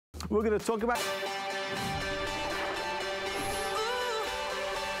We're going to talk about...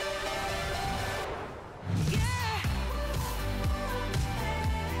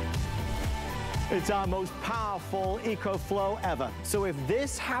 It's our most powerful EcoFlow ever. So if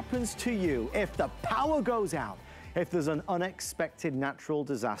this happens to you, if the power goes out, if there's an unexpected natural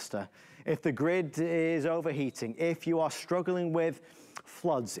disaster, if the grid is overheating, if you are struggling with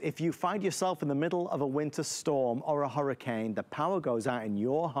floods, if you find yourself in the middle of a winter storm or a hurricane, the power goes out in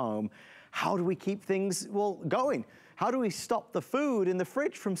your home, how do we keep things, well, going? How do we stop the food in the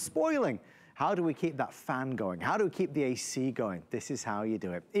fridge from spoiling? How do we keep that fan going? How do we keep the AC going? This is how you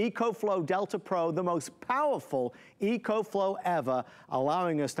do it. EcoFlow Delta Pro, the most powerful EcoFlow ever,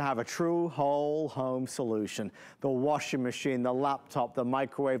 allowing us to have a true whole home solution. The washing machine, the laptop, the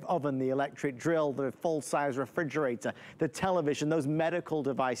microwave oven, the electric drill, the full-size refrigerator, the television, those medical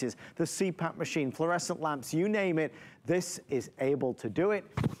devices, the CPAP machine, fluorescent lamps, you name it, this is able to do it,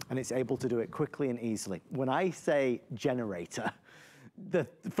 and it's able to do it quickly and easily. When I say generator,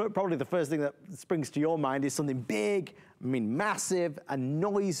 probably the first thing that springs to your mind is something big, I mean massive and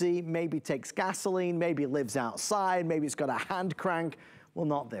noisy, maybe takes gasoline, maybe lives outside, maybe it's got a hand crank. Well,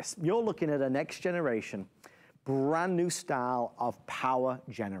 not this. You're looking at a next generation, brand new style of power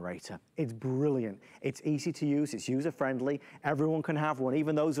generator. It's brilliant. It's easy to use. It's user-friendly. Everyone can have one,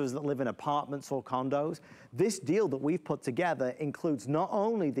 even those of us that live in apartments or condos. This deal that we've put together includes not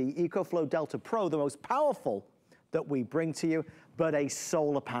only the EcoFlow Delta Pro, the most powerful that we bring to you, but a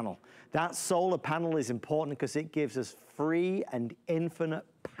solar panel. That solar panel is important because it gives us free and infinite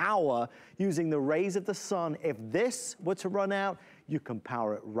power using the rays of the sun. If this were to run out, you can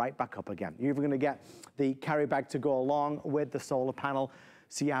power it right back up again. You're even gonna get the carry bag to go along with the solar panel,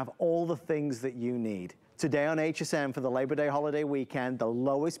 so you have all the things that you need. Today on HSN for the Labor Day holiday weekend, the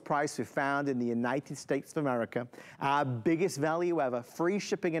lowest price we've found in the United States of America. Our biggest value ever, free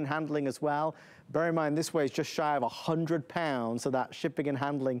shipping and handling as well. Bear in mind, this way is just shy of £100, so that shipping and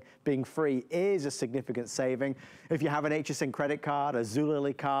handling being free is a significant saving. If you have an HSN credit card, a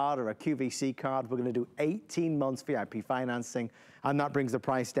Zulily card, or a QVC card, we're gonna do 18 months VIP financing, and that brings the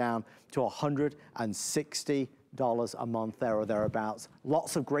price down to $160 a month, there or thereabouts.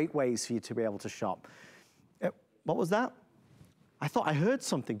 Lots of great ways for you to be able to shop. What was that? I thought I heard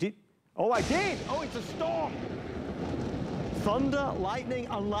something. Oh, I did! Oh, it's a storm! Thunder, lightning,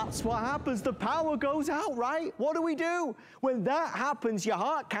 and that's what happens. The power goes out, right? What do we do? When that happens, your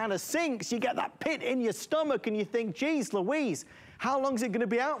heart kind of sinks. You get that pit in your stomach and you think, geez, Louise, how long is it gonna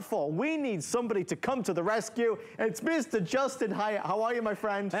be out for? We need somebody to come to the rescue. It's Mr. Justin Hyatt. How are you, my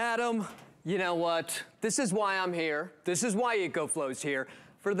friend? Adam, you know what? This is why I'm here. This is why EcoFlow's here.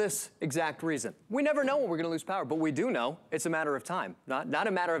 For this exact reason. We never know when we're gonna lose power, but we do know it's a matter of time. Not a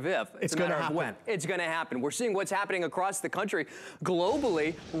matter of if, it's a matter of when. It's gonna happen. We're seeing what's happening across the country,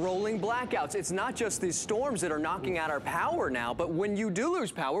 globally, rolling blackouts. It's not just these storms that are knocking out our power now, but when you do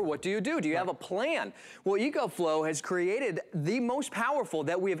lose power, what do? Do you have a plan? Well, EcoFlow has created the most powerful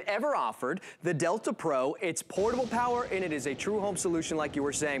that we have ever offered, the Delta Pro. It's portable power, and it is a true home solution like you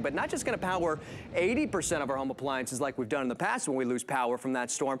were saying, but not just gonna power 80% of our home appliances like we've done in the past when we lose power from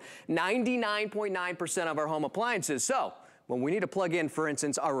that storm, 99.9% of our home appliances. So when we need to plug in, for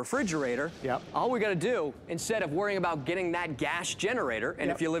instance, our refrigerator, all we gotta do, instead of worrying about getting that gas generator,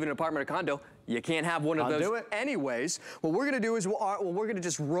 and if you live in an apartment or condo, you can't have one of those anyways. What we're gonna do is we're gonna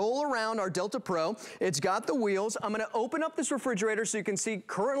just roll around our Delta Pro. It's got the wheels. I'm gonna open up this refrigerator so you can see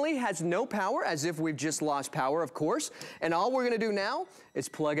currently has no power, as if we've just lost power, of course. And all we're gonna do now is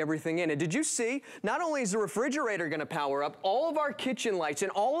plug everything in. And did you see, not only is the refrigerator gonna power up, all of our kitchen lights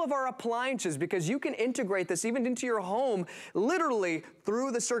and all of our appliances, because you can integrate this even into your home, literally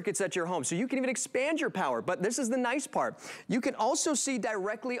through the circuits at your home. So you can even expand your power. But this is the nice part. You can also see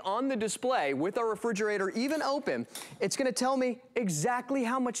directly on the display with our refrigerator even open, it's gonna tell me exactly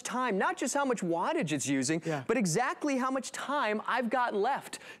how much time, not just how much wattage it's using, but exactly how much time I've got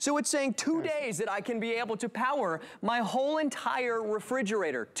left. So it's saying 2 days that I can be able to power my whole entire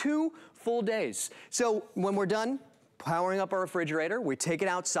refrigerator, 2 full days. So when we're done powering up our refrigerator, we take it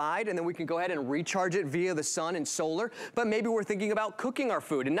outside, and then we can go ahead and recharge it via the sun and solar. But maybe we're thinking about cooking our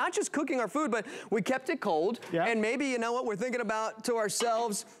food, and not just cooking our food, but we kept it cold. And maybe, you know what, we're thinking about to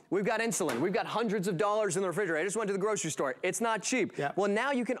ourselves, we've got insulin. We've got hundreds of dollars in the refrigerator. I just went to the grocery store. It's not cheap. Well,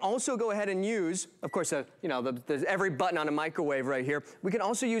 now you can also go ahead and use, of course, you know, there's every button on a microwave right here. We can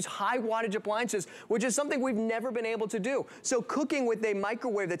also use high wattage appliances, which is something we've never been able to do. So cooking with a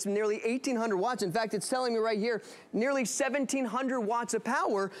microwave that's nearly 1,800 watts. In fact, it's telling me right here, nearly 1,700 watts of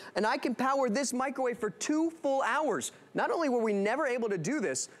power, and I can power this microwave for 2 full hours. Not only were we never able to do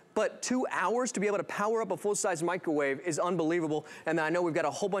this, but 2 hours to be able to power up a full-size microwave is unbelievable. And I know we've got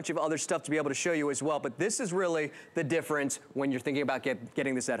a whole bunch of other stuff to be able to show you as well, but this is really the difference when you're thinking about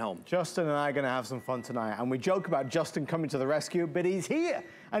getting this at home. Justin and I are gonna have some fun tonight, and we joke about Justin coming to the rescue, but he's here,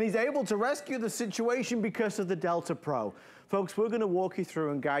 and he's able to rescue the situation because of the Delta Pro. Folks, we're gonna walk you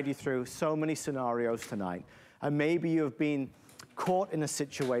through and guide you through so many scenarios tonight, and maybe you've been caught in a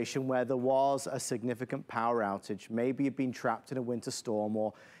situation where there was a significant power outage. Maybe you've been trapped in a winter storm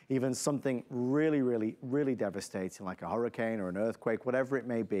or even something really, really, really devastating like a hurricane or an earthquake, whatever it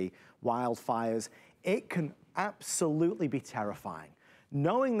may be, wildfires. It can absolutely be terrifying.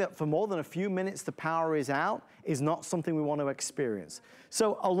 Knowing that for more than a few minutes the power is out is not something we want to experience.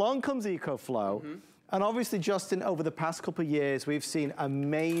 So along comes EcoFlow. And obviously, Justin, over the past couple of years, we've seen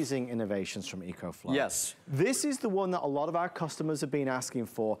amazing innovations from EcoFlow. Yes. This is the one that a lot of our customers have been asking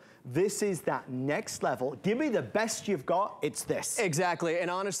for. This is that next level. Give me the best you've got, it's this. Exactly, and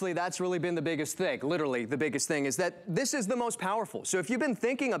honestly, that's really been the biggest thing, literally the biggest thing, is that this is the most powerful. So if you've been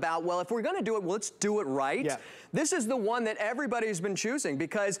thinking about, well, if we're gonna do it, well, let's do it right. Yeah. This is the one that everybody's been choosing,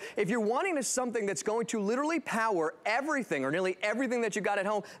 because if you're wanting something that's going to literally power everything, or nearly everything that you got at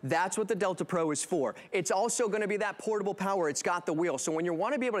home, that's what the Delta Pro is for. It's also gonna be that portable power. It's got the wheel. So when you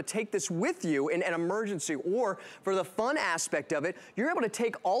wanna be able to take this with you in an emergency, or for the fun aspect of it, you're able to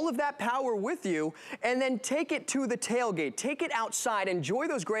take all of that power with you and then take it to the tailgate, take it outside, enjoy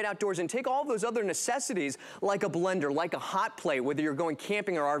those great outdoors, and take all of those other necessities like a blender, like a hot plate, whether you're going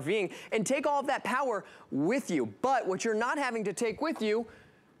camping or RVing, and take all of that power with you. But what you're not having to take with you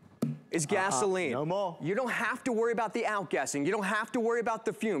is gasoline. No more. You don't have to worry about the outgassing. You don't have to worry about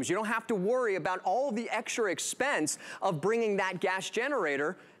the fumes. You don't have to worry about all of the extra expense of bringing that gas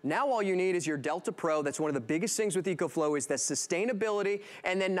generator. Now all you need is your Delta Pro. That's one of the biggest things with EcoFlow, is that sustainability.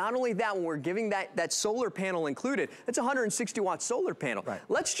 And then not only that, when we're giving that solar panel included, that's a 160-watt solar panel. Right.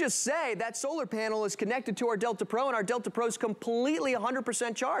 Let's just say that solar panel is connected to our Delta Pro, and our Delta Pro is completely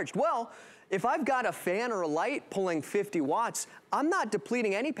 100% charged. Well, if I've got a fan or a light pulling 50 watts, I'm not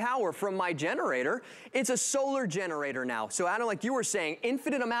depleting any power from my generator. It's a solar generator now. So Adam, like you were saying,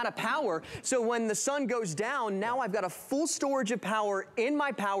 infinite amount of power. So when the sun goes down, now I've got a full storage of power in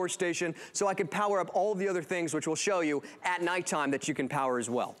my power station, so I can power up all of the other things, which we'll show you at nighttime, that you can power as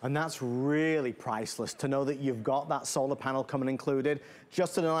well. And that's really priceless, to know that you've got that solar panel coming included.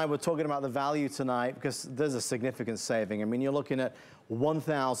 Justin and I were talking about the value tonight, because there's a significant saving. I mean, you're looking at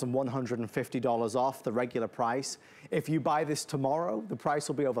 $1,150 off the regular price. If you buy this tomorrow, the price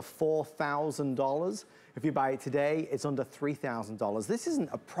will be over $4,000. If you buy it today, it's under $3,000. This isn't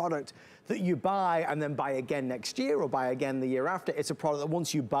a product that you buy and then buy again next year or buy again the year after. It's a product that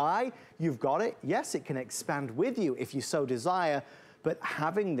once you buy, you've got it. Yes, it can expand with you if you so desire, but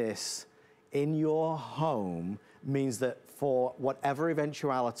having this in your home means that for whatever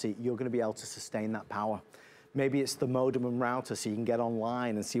eventuality, you're going to be able to sustain that power. Maybe it's the modem and router so you can get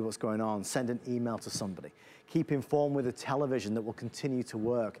online and see what's going on, send an email to somebody. Keep informed with a television that will continue to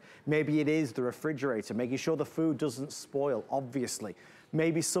work. Maybe it is the refrigerator, making sure the food doesn't spoil, obviously.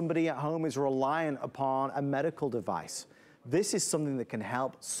 Maybe somebody at home is reliant upon a medical device. This is something that can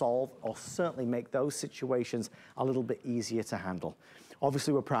help solve, or certainly make those situations a little bit easier to handle.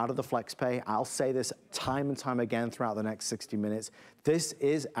 Obviously, we're proud of the FlexPay. I'll say this time and time again throughout the next 60 minutes. This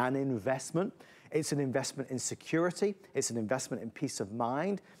is an investment. It's an investment in security. It's an investment in peace of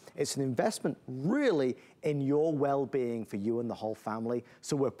mind. It's an investment really in your well-being for you and the whole family.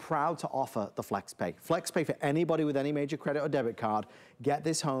 So we're proud to offer the FlexPay. FlexPay for anybody with any major credit or debit card. Get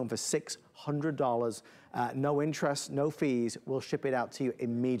this home for $600. No interest, no fees. We'll ship it out to you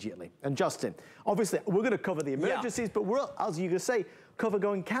immediately. And Justin, obviously we're going to cover the emergencies, but we're, as you can say, cover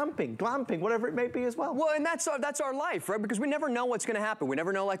going camping, glamping, whatever it may be as well. Well, and that's our life, right? Because we never know what's going to happen. We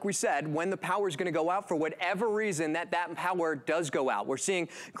never know, like we said, when the power is going to go out for whatever reason that power does go out. We're seeing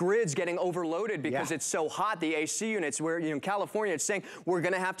grids getting overloaded because it's so hot. The AC units, where in California, it's saying we're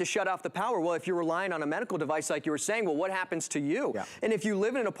going to have to shut off the power. Well, if you're relying on a medical device, like you were saying, well, what happens to you? And if you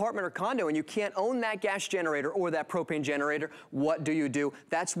live in an apartment or condo and you can't own that gas generator or that propane generator, what do you do?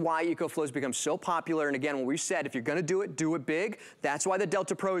 That's why EcoFlow has become so popular. And again, when we said, if you're going to do it big. That's why the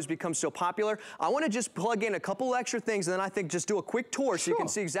Delta Pro has become so popular. I want to just plug in a couple extra things, and then I think just do a quick tour so you can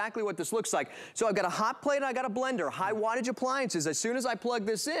see exactly what this looks like. So I've got a hot plate and I got a blender, high wattage appliances. As soon as I plug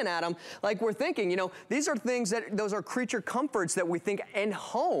this in, Adam, like we're thinking, you know, these are things those are creature comforts that we think in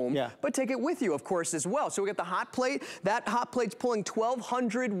home, but take it with you, of course, as well. So we got the hot plate. That hot plate's pulling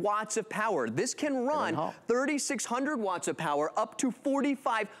 1,200 watts of power. This can run 3,600 watts of power up to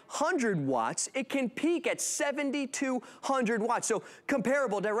 4,500 watts. It can peak at 7,200 watts. So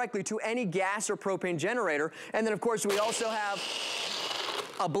comparable directly to any gas or propane generator. And then, of course, we also have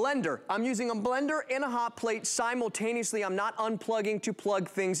a blender. I'm using a blender and a hot plate simultaneously. I'm not unplugging to plug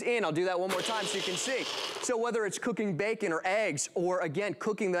things in. I'll do that one more time so you can see. So whether it's cooking bacon or eggs, or again,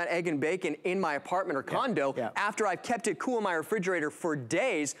 cooking that egg and bacon in my apartment or condo, after I've kept it cool in my refrigerator for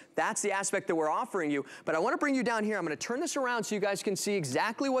days, that's the aspect that we're offering you. But I want to bring you down here. I'm going to turn this around so you guys can see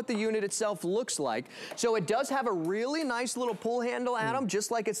exactly what the unit itself looks like. So it does have a really nice little pull handle, Adam, just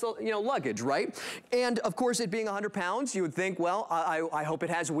like it's, you know, luggage, right? And of course, it being 100 pounds, you would think, well, I hope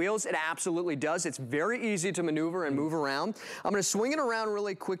it has wheels. It absolutely does. It's very easy to maneuver and move around. I'm going to swing it around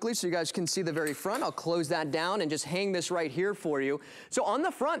really quickly so you guys can see the very front. I'll close that down and just hang this right here for you. So on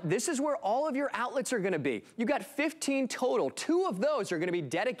the front, this is where all of your outlets are going to be. You've got 15 total. 2 of those are going to be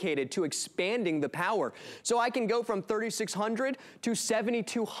dedicated to expanding the power. So I can go from 3,600 to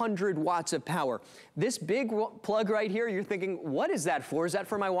 7,200 watts of power. This big plug right here, you're thinking, what is that for? Is that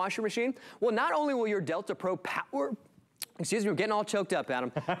for my washer machine? Well, not only will your Delta Pro power, excuse me, we're getting all choked up, Adam.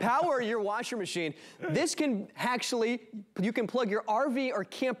 Power your washer machine. This can actually, you can plug your RV or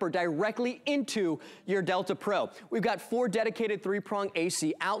camper directly into your Delta Pro. We've got 4 dedicated 3-prong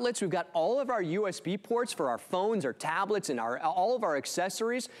AC outlets. We've got all of our USB ports for our phones, our tablets, and all of our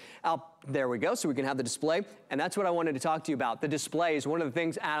accessories. There we go, so we can have the display. And that's what I wanted to talk to you about. The display is one of the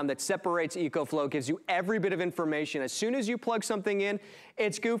things, Adam, that separates EcoFlow, gives you every bit of information. As soon as you plug something in,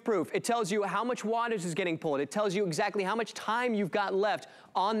 it's goof-proof. It tells you how much wattage is getting pulled. It tells you exactly how much time you've got left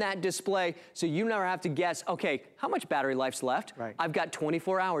on that display, so you never have to guess, okay, how much battery life's left? Right. I've got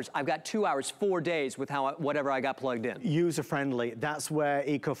 24 hours, I've got 2 hours, 4 days with whatever I got plugged in. User-friendly, that's where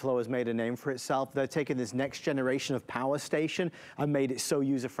EcoFlow has made a name for itself. They're taking this next generation of power station and made it so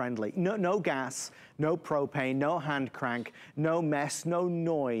user-friendly. No gas, no propane, no hand crank, no mess, no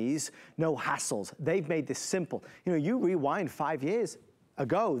noise, no hassles. They've made this simple. You know, you rewind 5 years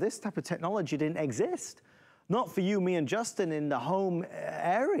ago, this type of technology didn't exist. Not for you, me, and Justin in the home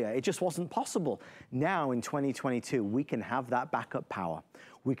area. It just wasn't possible. Now in 2022, we can have that backup power.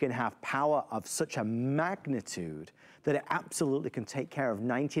 We can have power of such a magnitude that it absolutely can take care of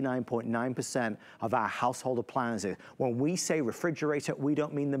 99.9% of our household appliances. When we say refrigerator, we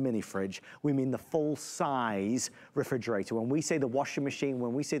don't mean the mini fridge. We mean the full size refrigerator. When we say the washing machine,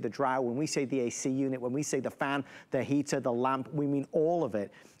 when we say the dryer, when we say the AC unit, when we say the fan, the heater, the lamp, we mean all of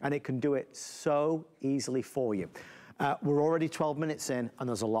it. And it can do it so easily for you. We're already 12 minutes in and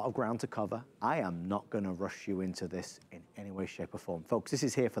there's a lot of ground to cover. I am not gonna rush you into this in any way, shape or form. Folks, this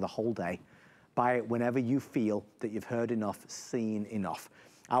is here for the whole day. Buy it whenever you feel that you've heard enough, seen enough.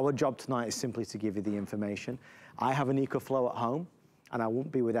 Our job tonight is simply to give you the information. I have an EcoFlow at home and I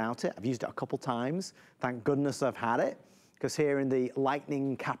won't be without it. I've used it a couple times. Thank goodness I've had it, because here in the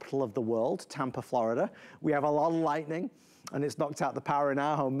lightning capital of the world, Tampa, Florida, we have a lot of lightning and it's knocked out the power in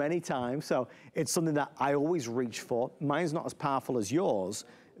our home many times. So it's something that I always reach for. Mine's not as powerful as yours.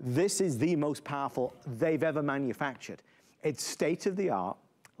 This is the most powerful they've ever manufactured. It's state of the art,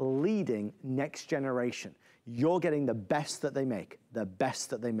 leading next generation. You're getting the best that they make, the best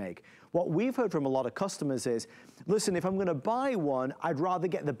that they make. What we've heard from a lot of customers is, listen, if I'm gonna buy one, I'd rather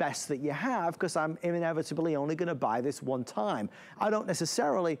get the best that you have because I'm inevitably only gonna buy this one time. I don't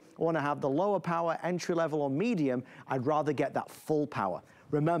necessarily wanna have the lower power, entry level or medium. I'd rather get that full power.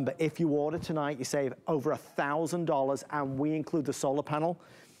 Remember, if you order tonight, you save over $1,000 and we include the solar panel.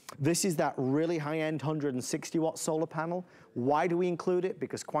 This is that really high-end 160 watt solar panel. Why do we include it?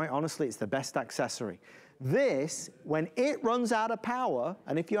 Because quite honestly, it's the best accessory. This, when it runs out of power,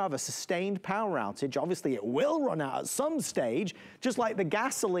 and if you have a sustained power outage, obviously it will run out at some stage, just like the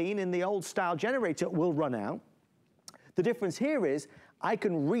gasoline in the old style generator will run out. The difference here is I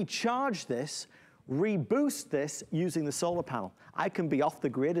can recharge this, reboost this using the solar panel. I can be off the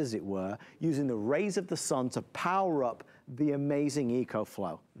grid, as it were, using the rays of the sun to power up the amazing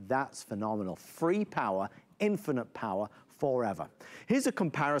EcoFlow. That's phenomenal. Free power, infinite power, forever. Here's a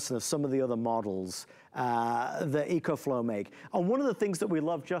comparison of some of the other models that EcoFlow make. And one of the things that we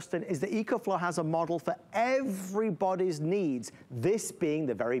love, Justin, is that EcoFlow has a model for everybody's needs, this being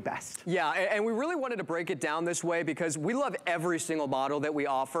the very best. Yeah, and we really wanted to break it down this way because we love every single model that we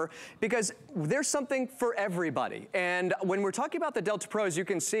offer because there's something for everybody. And when we're talking about the Delta Pro, as you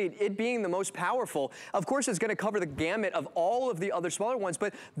can see, it being the most powerful, of course it's gonna cover the gamut of all of the other smaller ones,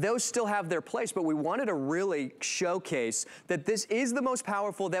 but those still have their place. But we wanted to really showcase that this is the most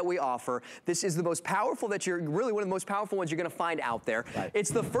powerful that we offer. This is the most powerful that you're really one of the most powerful ones you're gonna find out there. Right.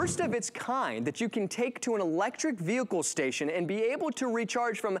 It's the first of its kind that you can take to an electric vehicle station and be able to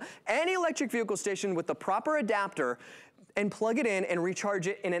recharge from any electric vehicle station with the proper adapter and plug it in and recharge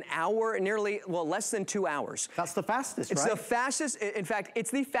it in an hour, nearly, well, less than 2 hours. That's the fastest, right? It's the fastest, in fact,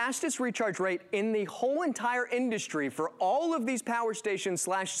 it's the fastest recharge rate in the whole entire industry for all of these power stations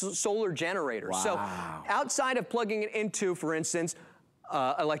slash solar generators. Wow. So outside of plugging it into, for instance,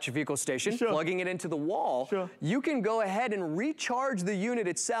 electric vehicle station, plugging it into the wall, you can go ahead and recharge the unit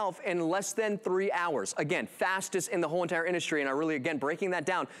itself in less than 3 hours. Again, fastest in the whole entire industry, and I really, again, breaking that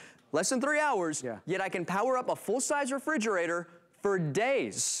down, less than 3 hours, yet I can power up a full-size refrigerator for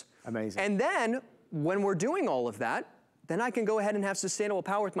days. Amazing. And then, when we're doing all of that, then I can go ahead and have sustainable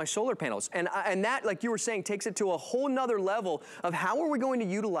power with my solar panels. And that, like you were saying, takes it to a whole nother level of how are we going to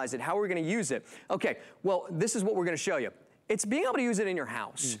utilize it, how are we going to use it. Okay, well, this is what we're going to show you. It's being able to use it in your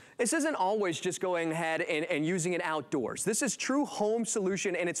house. This isn't always just going ahead and using it outdoors. This is true home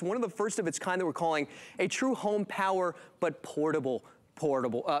solution, and it's one of the first of its kind that we're calling a true home power, but portable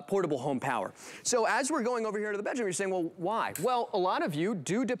home power. So as we're going over here to the bedroom, you're saying, well, why? Well, a lot of you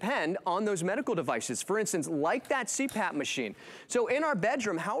do depend on those medical devices. For instance, like that CPAP machine. So in our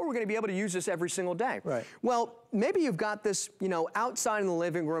bedroom, how are we going to be able to use this every single day? Right. Well, maybe you've got this, you know, outside in the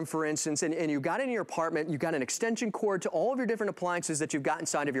living room, for instance, and you've got it in your apartment, you've got an extension cord to all of your different appliances that you've got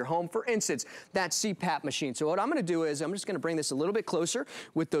inside of your home. For instance, that CPAP machine. So what I'm going to do is I'm just going to bring this a little bit closer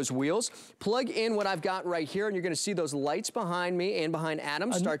with those wheels, plug in what I've got right here, and you're going to see those lights behind me and behind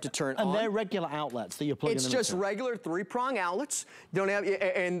Adam start to turn on. And they're regular outlets that you're plugging them into? It's just regular 3-prong outlets. Don't have,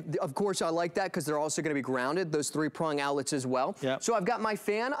 and of course I like that because they're also going to be grounded, those 3-prong outlets as well. So I've got my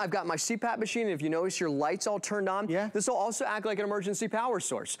fan, I've got my CPAP machine, and if you notice your lights all turned on, this will also act like an emergency power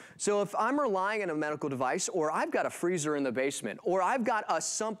source. So if I'm relying on a medical device, or I've got a freezer in the basement, or I've got a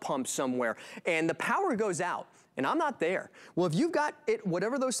sump pump somewhere, and the power goes out, and I'm not there. Well, if you've got it,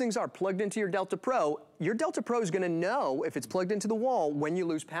 whatever those things are, plugged into your Delta Pro is gonna know if it's plugged into the wall when you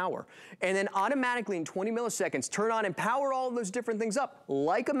lose power. And then automatically in 20 milliseconds, turn on and power all of those different things up,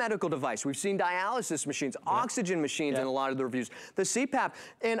 like a medical device. We've seen dialysis machines, oxygen machines in a lot of the reviews, the CPAP.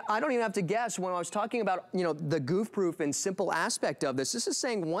 And I don't even have to guess when I was talking about, you know, the goof-proof and simple aspect of this. This is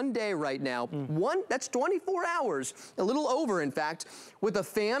saying one day right now, that's 24 hours, a little over in fact, with a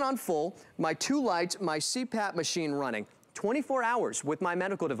fan on full, my 2 lights, my CPAP machine running. 24 hours with my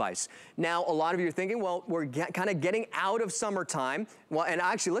medical device. Now, a lot of you are thinking, well, we're kind of getting out of summertime. Well, and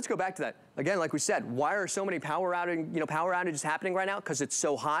actually, let's go back to that. Again, like we said, why are so many power outages happening right now? Because it's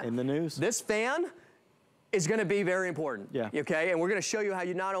so hot. In the news. This fan is going to be very important. Okay, and we're going to show you how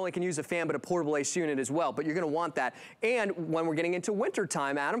you not only can use a fan, but a portable AC unit as well. But you're going to want that. And when we're getting into winter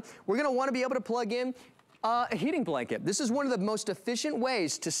time, Adam, we're going to want to be able to plug in a heating blanket. This is one of the most efficient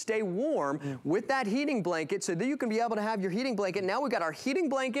ways to stay warm with that heating blanket so that you can be able to have your heating blanket. Now we've got our heating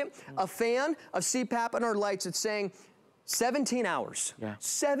blanket, a fan, a CPAP, and our lights. It's saying 17 hours.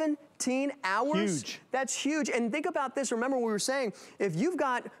 17 hours? Huge. That's huge. And think about this. Remember we were saying, if you've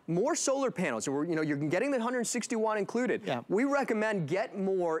got more solar panels, or you're getting the 160 watt included, we recommend get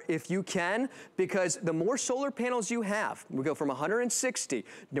more if you can, because the more solar panels you have, we go from 160,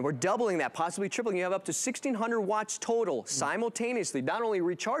 then we're doubling that, possibly tripling. You have up to 1,600 watts total simultaneously, not only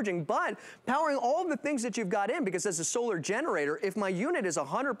recharging, but powering all of the things that you've got in, because as a solar generator, if my unit is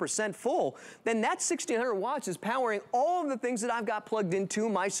 100% full, then that 1,600 watts is powering all of the things that I've got plugged into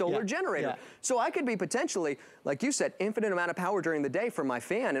my solar generator. So I could be potentially, like you said, infinite amount of power during the day from my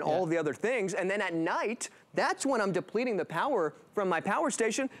fan and all of the other things, and then at night, that's when I'm depleting the power from my power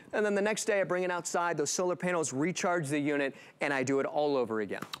station, and then the next day I bring it outside, those solar panels recharge the unit, and I do it all over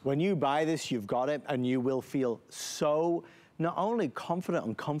again. When you buy this, you've got it, and you will feel so not only confident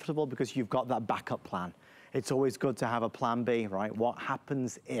and comfortable because you've got that backup plan. It's always good to have a plan B, right? What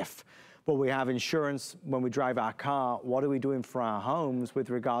happens if? But we have insurance when we drive our car. What are we doing for our homes with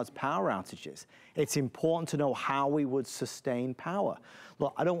regards to power outages? It's important to know how we would sustain power.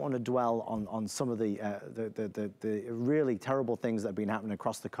 Look, I don't want to dwell on some of the really terrible things that have been happening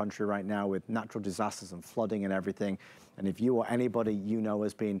across the country right now with natural disasters and flooding and everything. And if you or anybody you know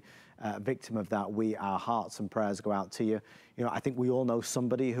has been a victim of that, our hearts and prayers go out to you. You know, I think we all know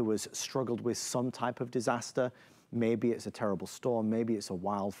somebody who has struggled with some type of disaster. Maybe it's a terrible storm, maybe it's a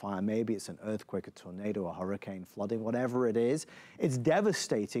wildfire, maybe it's an earthquake, a tornado, a hurricane, flooding, whatever it is. It's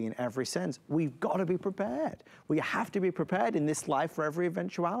devastating in every sense. We've got to be prepared. We have to be prepared in this life for every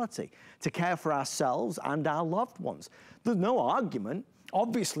eventuality to care for ourselves and our loved ones. There's no argument.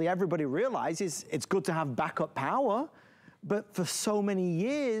 Obviously, everybody realizes it's good to have backup power, but for so many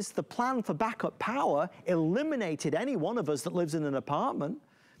years, the plan for backup power eliminated any one of us that lives in an apartment,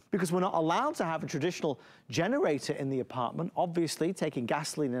 because we're not allowed to have a traditional generator in the apartment, obviously taking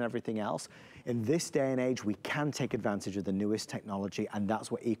gasoline and everything else. In this day and age, we can take advantage of the newest technology, and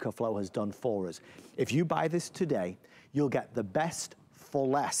that's what EcoFlow has done for us. If you buy this today, you'll get the best for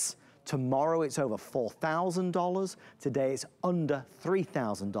less. Tomorrow it's over $4,000. Today it's under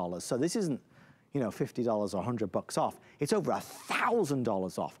 $3,000. So this isn't, you know, $50 or $100 off. It's over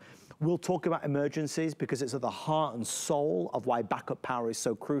 $1,000 off. We'll talk about emergencies because it's at the heart and soul of why backup power is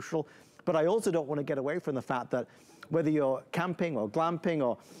so crucial. But I also don't want to get away from the fact that whether you're camping or glamping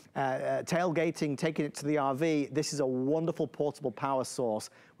or tailgating, taking it to the RV, this is a wonderful portable power source.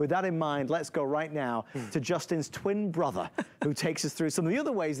 With that in mind, let's go right now to Justin's twin brother, who takes us through some of the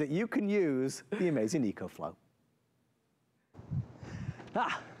other ways that you can use the amazing EcoFlow.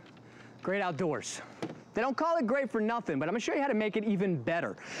 Great outdoors. They don't call it great for nothing, but I'm gonna show you how to make it even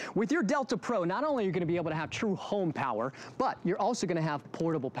better. With your Delta Pro, not only are you gonna be able to have true home power, but you're also gonna have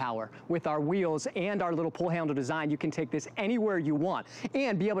portable power. With our wheels and our little pull handle design, you can take this anywhere you want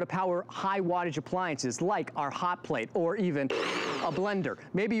and be able to power high wattage appliances like our hot plate or even a blender.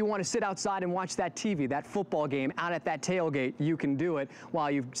 Maybe you wanna sit outside and watch that TV, that football game out at that tailgate. You can do it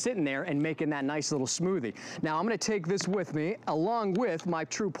while you're sitting there and making that nice little smoothie. Now I'm gonna take this with me along with my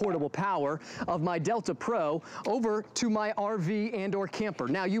true portable power of my Delta Pro over to my RV and or camper.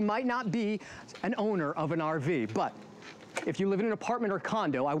 Now you might not be an owner of an RV, but if you live in an apartment or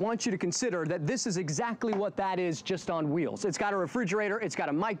condo, I want you to consider that this is exactly what that is, just on wheels. It's got a refrigerator, it's got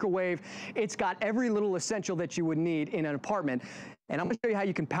a microwave, it's got every little essential that you would need in an apartment. And I'm gonna show you how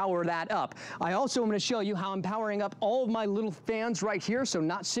you can power that up. I also am gonna show you how I'm powering up all of my little fans right here, so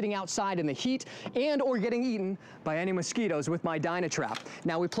not sitting outside in the heat and or getting eaten by any mosquitoes with my Dynatrap.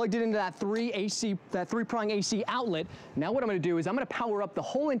 Now we plugged it into that three-prong AC outlet. Now what I'm gonna do is I'm gonna power up the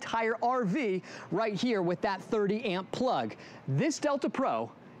whole entire RV right here with that 30 amp plug. This Delta Pro,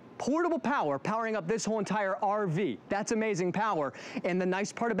 portable power powering up this whole entire RV. That's amazing power. And the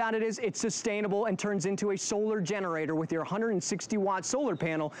nice part about it is it's sustainable and turns into a solar generator with your 160 watt solar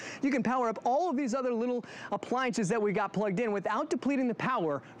panel. You can power up all of these other little appliances that we got plugged in without depleting the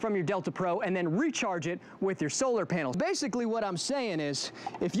power from your Delta Pro and then recharge it with your solar panels. Basically what I'm saying is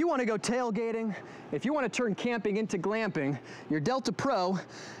if you want to go tailgating, if you want to turn camping into glamping, your Delta Pro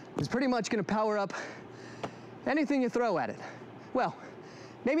is pretty much going to power up anything you throw at it. Well,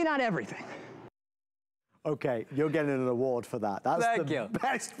 maybe not everything. Okay, you're getting an award for that. That's the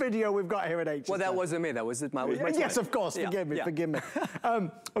best video we've got here at HSN. Well, that wasn't me. That was my yes, of course. Forgive me. Forgive me.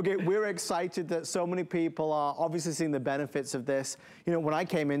 Okay, we're excited that so many people are obviously seeing the benefits of this. You know, when I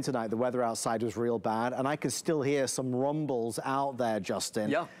came in tonight, the weather outside was real bad, and I could still hear some rumbles out there,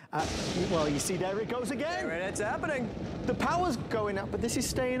 Justin. Yeah. Well, you see, there it goes again. There it's happening. The power's going up, but this is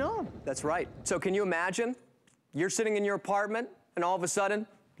staying on. That's right. So can you imagine? You're sitting in your apartment, and all of a sudden,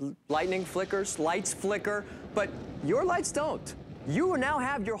 lightning flickers, lights flicker, but your lights don't. You now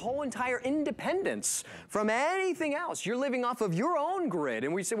have your whole entire independence from anything else. You're living off of your own grid.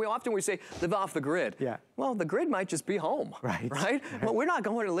 And we often say, live off the grid. Yeah. Well, the grid might just be home, right? But we're not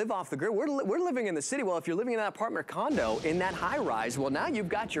going to live off the grid. We're living in the city. Well, if you're living in that apartment or condo in that high rise, well, now you've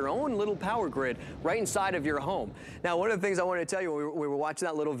got your own little power grid right inside of your home. Now, one of the things I wanted to tell you when we were watching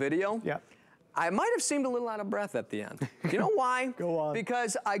that little video, I might have seemed a little out of breath at the end. You know why? Go on.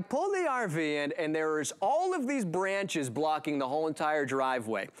 Because I pulled the RV in and there's all of these branches blocking the whole entire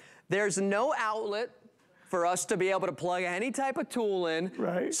driveway. There's no outlet for us to be able to plug any type of tool in.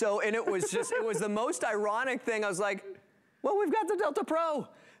 Right. So, and it was just, it was the most ironic thing. I was like, well, we've got the Delta Pro.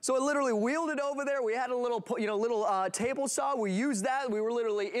 So I literally wheeled it over there. We had a little, table saw. We used that. We were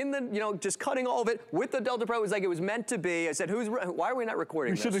literally in the, just cutting all of it with the Delta Pro. It was like it was meant to be. I said, why are we not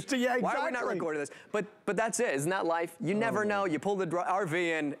recording this? Yeah, exactly. Why are we not recording this? But that's it. Isn't that life? You never know. You pull the RV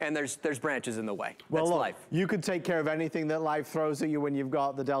in and there's branches in the way. Well, that's look, life. You can take care of anything that life throws at you when you've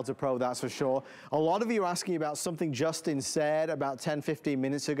got the Delta Pro, that's for sure. A lot of you are asking about something Justin said about 10, 15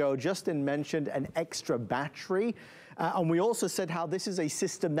 minutes ago. Justin mentioned an extra battery. And we also said how this is a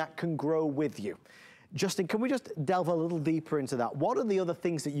system that can grow with you. Justin, can we just delve a little deeper into that? What are the other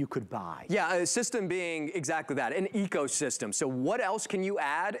things that you could buy? Yeah, a system being exactly that, an ecosystem. So what else can you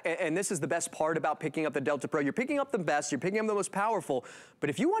add? And this is the best part about picking up the Delta Pro. You're picking up the best, you're picking up the most powerful, but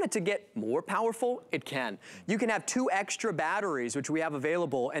if you want it to get more powerful, it can. You can have 2 extra batteries, which we have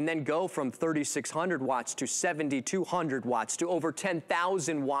available, and then go from 3,600 watts to 7,200 watts to over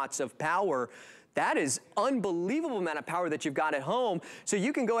 10,000 watts of power. That is unbelievable amount of power that you've got at home. So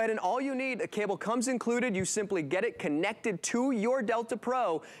you can go ahead and all you need, a cable comes included, you simply get it connected to your Delta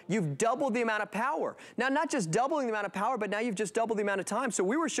Pro. You've doubled the amount of power. Now, not just doubling the amount of power, but now you've just doubled the amount of time. So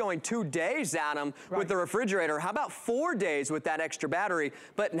we were showing 2 days, Adam, with the refrigerator. How about 4 days with that extra battery?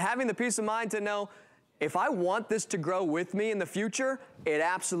 But having the peace of mind to know, if I want this to grow with me in the future, it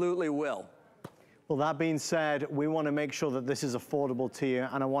absolutely will. Well, that being said, we want to make sure that this is affordable to you,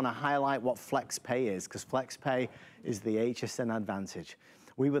 and I want to highlight what FlexPay is, because FlexPay is the HSN advantage.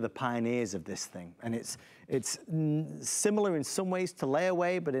 We were the pioneers of this thing, and it's similar in some ways to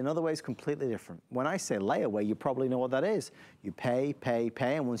layaway, but in other ways completely different. When I say layaway, you probably know what that is. You pay,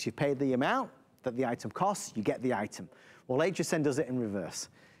 and once you've paid the amount that the item costs, you get the item. Well, HSN does it in reverse.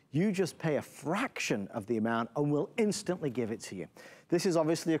 You just pay a fraction of the amount and we'll instantly give it to you. This is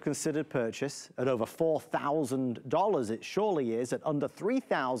obviously a considered purchase. At over $4,000, it surely is. At under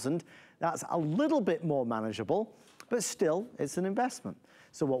 $3,000, that's a little bit more manageable, but still, it's an investment.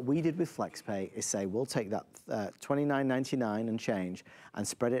 So what we did with FlexPay is say, we'll take that $29.99 and change and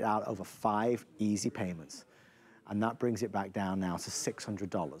spread it out over 5 easy payments. And that brings it back down now to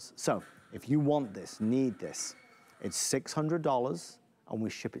 $600. So if you want this, need this, it's $600, and we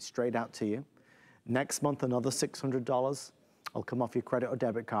ship it straight out to you. Next month, another $600 will come off your credit or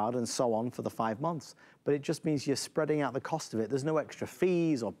debit card, and so on for the 5 months. But it just means you're spreading out the cost of it. There's no extra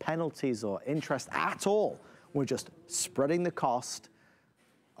fees or penalties or interest at all. We're just spreading the cost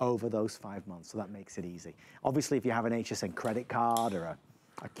over those 5 months, so that makes it easy. Obviously, if you have an HSN credit card or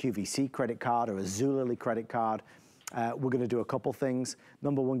a QVC credit card or a Zulily credit card, we're going to do a couple things.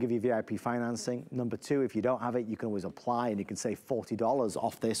 Number one, give you VIP financing. Number two, if you don't have it, you can always apply and you can save $40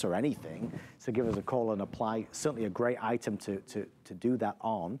 off this or anything. So give us a call and apply. Certainly a great item to do that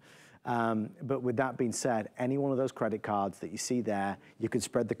on. But with that being said, any one of those credit cards that you see there, you can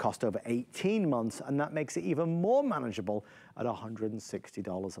spread the cost over 18 months, and that makes it even more manageable at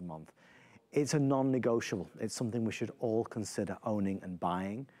 $160 a month. It's a non-negotiable. It's something we should all consider owning and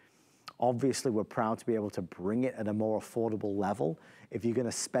buying. Obviously, we're proud to be able to bring it at a more affordable level. If you're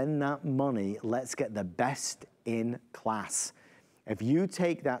gonna spend that money, let's get the best in class. If you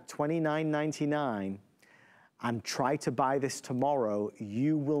take that $29.99 and try to buy this tomorrow,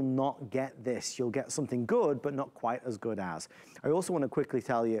 you will not get this. You'll get something good, but not quite as good as. I also wanna quickly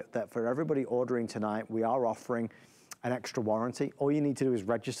tell you that for everybody ordering tonight, we are offering an extra warranty. All you need to do is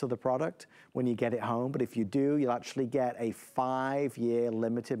register the product when you get it home, but if you do, you'll actually get a 5-year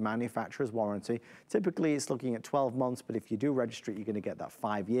limited manufacturer's warranty. Typically, it's looking at 12 months, but if you do register it, you're gonna get that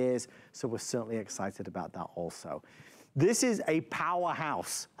 5 years, so we're certainly excited about that also. This is a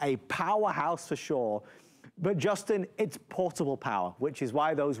powerhouse for sure, but Justin, it's portable power, which is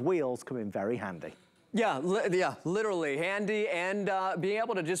why those wheels come in very handy. Yeah, literally handy, and being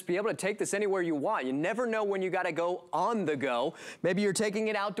able to take this anywhere you want. You never know when you gotta go on the go. Maybe you're taking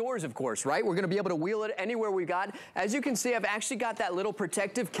it outdoors, of course, right? We're gonna be able to wheel it anywhere we got. As you can see, I've actually got that little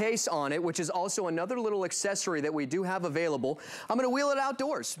protective case on it, which is also another little accessory that we do have available. I'm gonna wheel it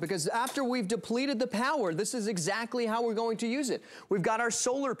outdoors because after we've depleted the power, this is exactly how we're going to use it. We've got our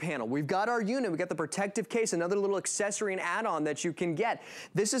solar panel, we've got our unit, we've got the protective case, another little accessory and add-on that you can get.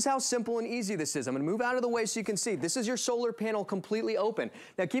 This is how simple and easy this is. I'm gonna move out of the way so you can see. This is your solar panel completely open.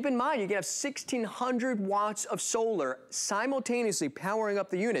 Now keep in mind, you can have 1,600 watts of solar simultaneously powering up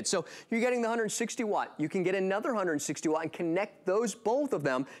the unit. So you're getting the 160 watt. You can get another 160 watt and connect those, both of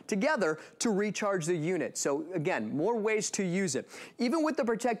them together to recharge the unit. So again, more ways to use it. Even with the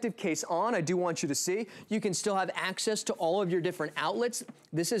protective case on, I do want you to see, you can still have access to all of your different outlets.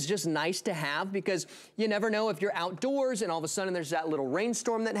 This is just nice to have because you never know if you're outdoors and all of a sudden there's that little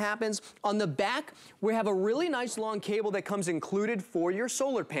rainstorm that happens. On the back, we have a really nice long cable that comes included for your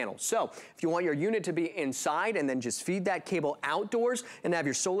solar panel. So if you want your unit to be inside and then just feed that cable outdoors and have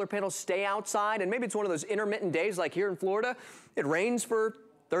your solar panel stay outside, and maybe it's one of those intermittent days like here in Florida, it rains for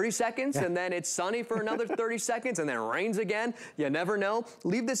 30 seconds and then it's sunny for another 30 seconds and then it rains again. You never know.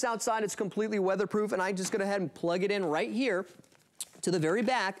 Leave this outside, it's completely weatherproof, and I just go ahead and plug it in right here to the very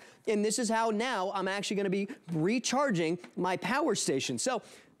back, and this is how now I'm actually gonna be recharging my power station. So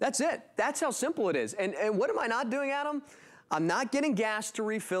that's it. That's how simple it is. And what am I not doing, Adam? I'm not getting gas to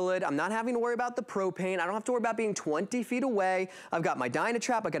refill it. I'm not having to worry about the propane. I don't have to worry about being 20 feet away. I've got my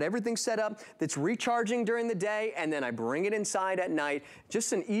Dynatrap. I've got everything set up that's recharging during the day, and then I bring it inside at night.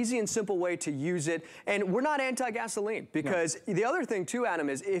 Just an easy and simple way to use it. And we're not anti-gasoline because the other thing too, Adam,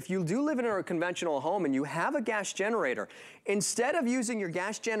 is if you do live in a conventional home and you have a gas generator, instead of using your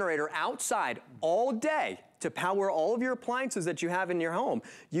gas generator outside all day to power all of your appliances that you have in your home,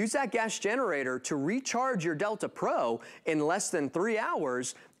 use that gas generator to recharge your Delta Pro in less than 3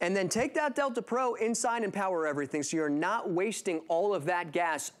 hours, and then take that Delta Pro inside and power everything so you're not wasting all of that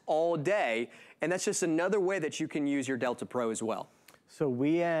gas all day. And that's just another way that you can use your Delta Pro as well. So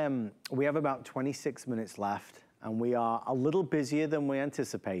we have about 26 minutes left, and we are a little busier than we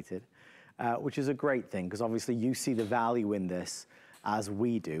anticipated, which is a great thing because obviously you see the value in this as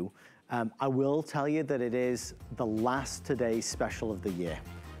we do. I will tell you that it is the last today's special of the year.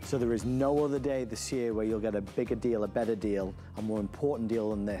 So there is no other day this year where you'll get a bigger deal, a better deal, a more important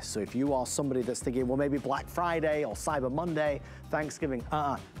deal than this. So if you are somebody that's thinking, well, maybe Black Friday or Cyber Monday, Thanksgiving,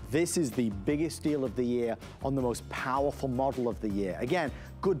 this is the biggest deal of the year on the most powerful model of the year. Again,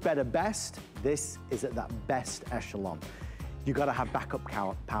 good, better, best. This is at that best echelon. You gotta have backup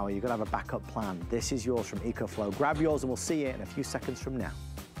power, you gotta have a backup plan. This is yours from EcoFlow. Grab yours and we'll see you in a few seconds from now.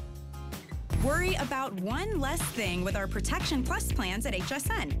 Worry about one less thing with our Protection Plus plans at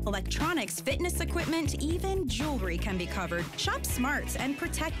HSN. Electronics, fitness equipment, even jewelry can be covered. Shop smart and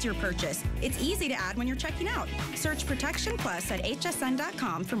protect your purchase. It's easy to add when you're checking out. Search Protection Plus at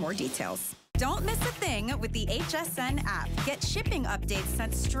hsn.com for more details. Don't miss a thing with the HSN app. Get shipping updates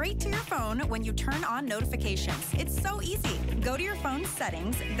sent straight to your phone when you turn on notifications. It's so easy. Go to your phone's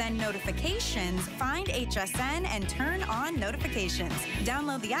settings, then notifications, find HSN, and turn on notifications.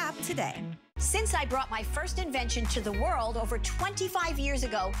 Download the app today. Since I brought my first invention to the world over 25 years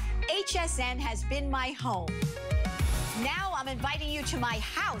ago, HSN has been my home. Now I'm inviting you to my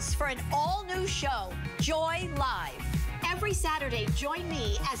house for an all-new show, Joy Live. Every Saturday, join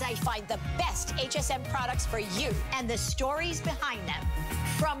me as I find the best HSN products for you and the stories behind them.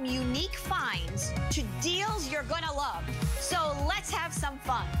 From unique finds to deals you're gonna love. So let's have some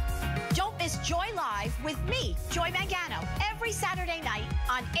fun. Don't miss Joy Live with me, Joy Mangano, every Saturday night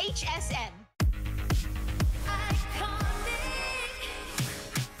on HSN.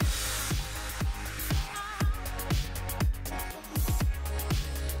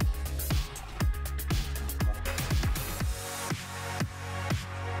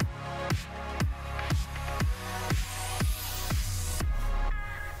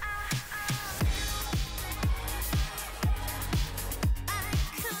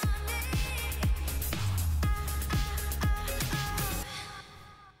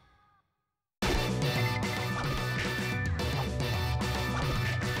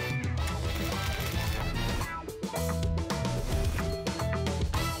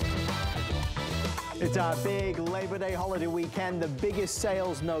 It's our big Labor Day holiday weekend, the biggest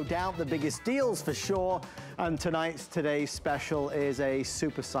sales, no doubt, the biggest deals for sure. And today's special is a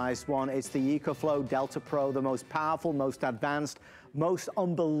supersized one. It's the EcoFlow Delta Pro, the most powerful, most advanced, most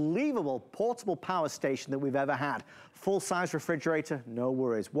unbelievable portable power station that we've ever had. Full-size refrigerator, no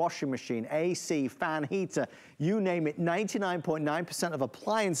worries. Washing machine, AC, fan, heater, you name it. 99.9% of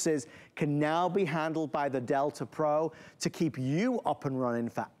appliances can now be handled by the Delta Pro to keep you up and running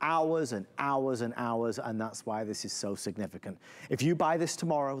for hours and hours and hours, and that's why this is so significant. If you buy this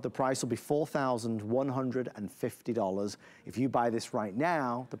tomorrow, the price will be $4,150. If you buy this right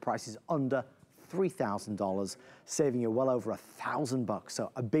now, the price is under $3,000, saving you well over $1,000,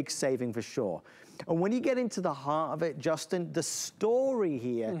 so a big saving for sure. And when you get into the heart of it, Justin, the story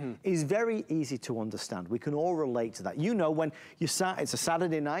here is very easy to understand. We can all relate to that. You know, when it's a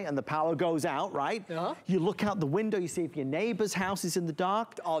Saturday night and the power goes out, right? You look out the window, you see if your neighbor's house is in the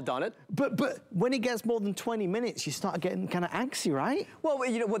dark. I've done it. But when it gets more than 20 minutes, you start getting kind of antsy, right? Well,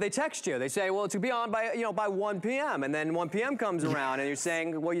 you know, well, they text you. They say, well, it's gonna be on by, by 1 p.m. And then 1 p.m. comes around and you're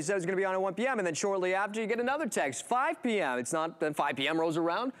saying, well, you said it's gonna be on at 1 p.m. And then shortly after you get another text, 5 p.m. It's not, then 5 p.m. rolls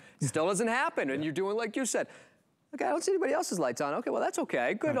around, it still doesn't happen. And you're doing like you said. Okay, I don't see anybody else's lights on. Okay, well, that's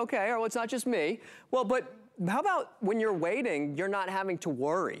okay. Good, okay. Or well, it's not just me. Well, but how about when you're waiting, you're not having to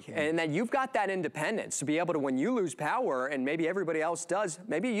worry and that you've got that independence to be able to, when you lose power and maybe everybody else does,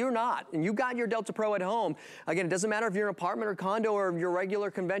 maybe you're not, and you got your Delta Pro at home. Again, it doesn't matter if you're an apartment or condo or your regular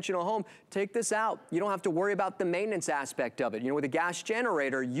conventional home, take this out. You don't have to worry about the maintenance aspect of it. You know, with a gas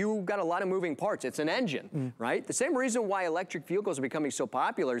generator, you've got a lot of moving parts. It's an engine, right? The same reason why electric vehicles are becoming so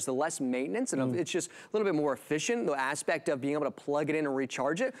popular is the less maintenance and it's just a little bit more efficient, the aspect of being able to plug it in and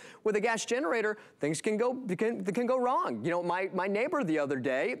recharge it. With a gas generator, things can go wrong. You know, my neighbor the other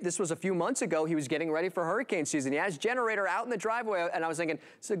day, this was a few months ago, he was getting ready for hurricane season. He had his generator out in the driveway, and I was thinking,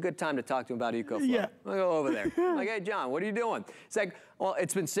 it's a good time to talk to him about EcoFlow. Yeah. I'll go over there. I'm like, hey, John, what are you doing? He's like, well,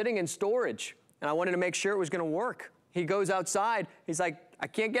 it's been sitting in storage, and I wanted to make sure it was gonna work. He goes outside, he's like, I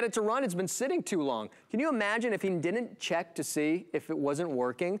can't get it to run, it's been sitting too long. Can you imagine if he didn't check to see if it wasn't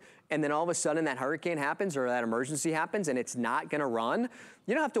working, and then all of a sudden that hurricane happens or that emergency happens and it's not gonna run?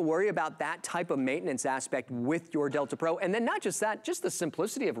 You don't have to worry about that type of maintenance aspect with your Delta Pro. And then not just that, just the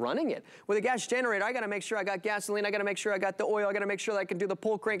simplicity of running it. With a gas generator, I gotta make sure I got gasoline, I gotta make sure I got the oil, I gotta make sure that I can do the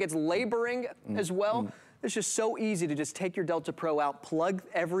pull crank. It's laboring as well. It's just so easy to just take your Delta Pro out, plug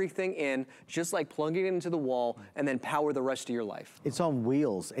everything in, just like plugging it into the wall, and then power the rest of your life. It's on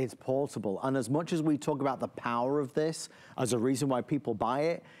wheels, it's portable. And as much as we talk about the power of this as a reason why people buy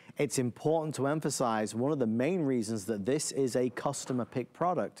it, it's important to emphasize one of the main reasons that this is a customer pick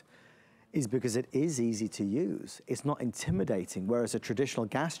product is because it is easy to use. It's not intimidating, whereas a traditional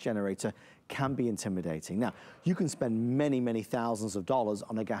gas generator can be intimidating. Now, you can spend many, many thousands of dollars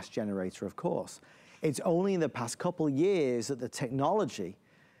on a gas generator, of course. It's only in the past couple of years that the technology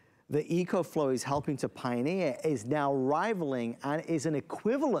that EcoFlow is helping to pioneer is now rivaling and is an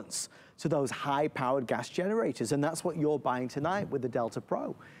equivalence to those high-powered gas generators. And that's what you're buying tonight with the Delta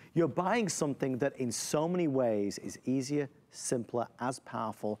Pro. You're buying something that in so many ways is easier, simpler, as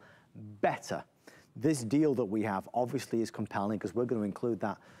powerful, better. This deal that we have obviously is compelling because we're going to include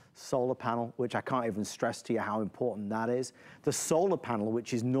that solar panel, which I can't even stress to you how important that is. The solar panel,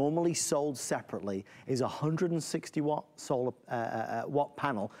 which is normally sold separately, is a 160 watt solar watt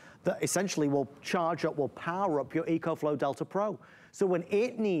panel that essentially will charge up, will power up your EcoFlow Delta Pro. So when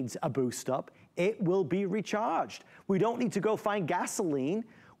it needs a boost up, it will be recharged. We don't need to go find gasoline.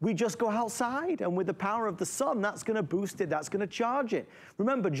 We just go outside, and with the power of the sun, that's gonna boost it, that's gonna charge it.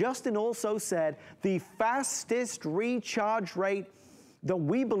 Remember, Justin also said the fastest recharge rate that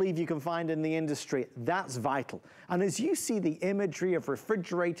we believe you can find in the industry. That's vital. And as you see the imagery of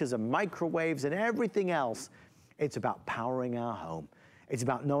refrigerators and microwaves and everything else, it's about powering our home. It's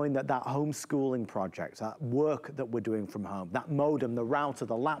about knowing that that homeschooling project, that work that we're doing from home, that modem, the router,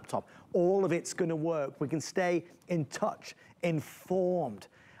 the laptop, all of it's gonna work. We can stay in touch, informed.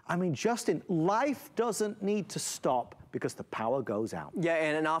 I mean, Justin, life doesn't need to stop because the power goes out. Yeah,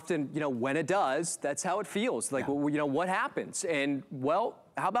 and often, you know, when it does, that's how it feels. Like, well, you know, what happens? And, well,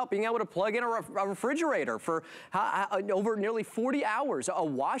 how about being able to plug in a refrigerator for over nearly 40 hours? A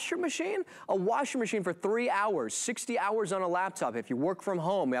washing machine for 3 hours, 60 hours on a laptop if you work from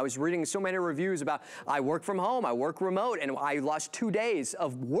home. I was reading so many reviews about, I work from home, I work remote, and I lost 2 days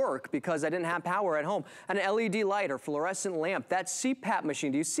of work because I didn't have power at home. An LED light or fluorescent lamp, that CPAP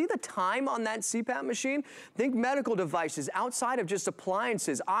machine. Do you see the time on that CPAP machine? Think medical devices outside of just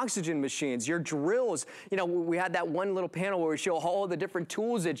appliances, oxygen machines, your drills. You know, we had that one little panel where we show all the different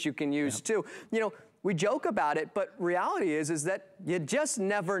tools that you can use too. You know, we joke about it, but reality is that you just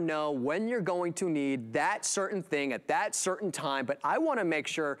never know when you're going to need that certain thing at that certain time, but I want to make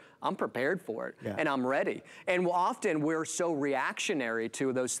sure I'm prepared for it and I'm ready. And often we're so reactionary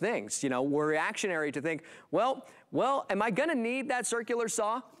to those things. You know, we're reactionary to think, well, am I going to need that circular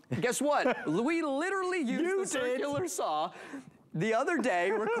saw? Guess what? We literally used the circular saw the other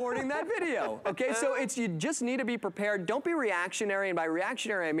day recording that video. Okay, so you just need to be prepared. Don't be reactionary, and by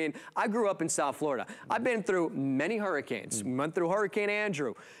reactionary I mean I grew up in South Florida. I've been through many hurricanes. Went through Hurricane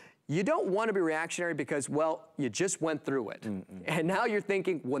Andrew. You don't want to be reactionary because, well, you just went through it. And now you're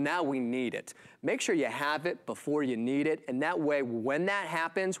thinking, well, now we need it. Make sure you have it before you need it, and that way when that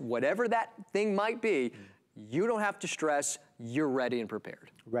happens, whatever that thing might be, you don't have to stress, you're ready and prepared.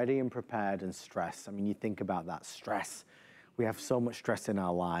 Ready and prepared and stress. I mean, you think about that stress. We have so much stress in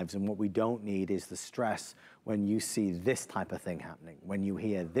our lives, and what we don't need is the stress when you see this type of thing happening, when you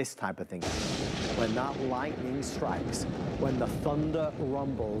hear this type of thing happening, when that lightning strikes, when the thunder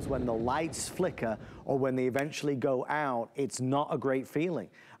rumbles, when the lights flicker, or when they eventually go out. It's not a great feeling.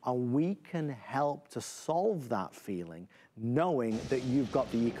 And we can help to solve that feeling knowing that you've got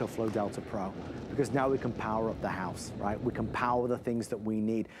the EcoFlow Delta Pro, because now we can power up the house, right? We can power the things that we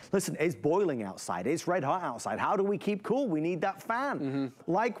need. Listen, it's boiling outside. It's red hot outside. How do we keep cool? We need that fan.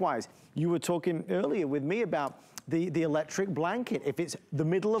 Likewise, you were talking earlier with me about the electric blanket. If it's the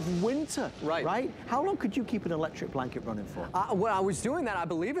middle of winter, right? How long could you keep an electric blanket running for? Well, I was doing that, I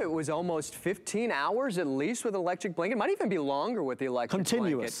believe it was almost 15 hours at least with an electric blanket. It might even be longer with the electric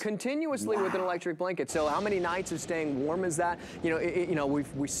blanket. Continuously with an electric blanket. So how many nights of staying warm is that? You know,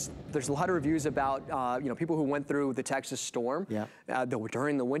 there's a lot of reviews about, you know, people who went through the Texas storm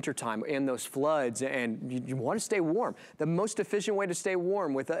during the winter time and those floods, and you want to stay warm. The most efficient way to stay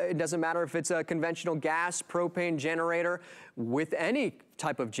warm it doesn't matter if it's a conventional gas, propane generator, with any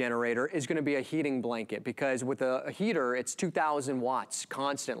type of generator, is going to be a heating blanket, because with a heater, it's 2,000 watts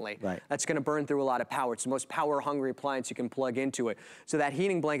constantly. That's going to burn through a lot of power. It's the most power-hungry appliance you can plug into it. So that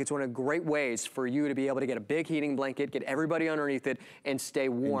heating blanket's one of the great ways for you to be able to get a big heating blanket, get everybody underneath it, and stay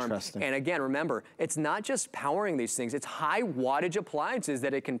warm. And again, remember, it's not just powering these things, it's high wattage appliances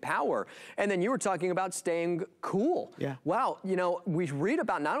that it can power. And then you were talking about staying cool. Wow, you know, we read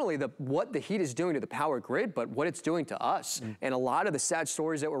about not only what the heat is doing to the power grid, but what it's doing to us. And a lot of the sad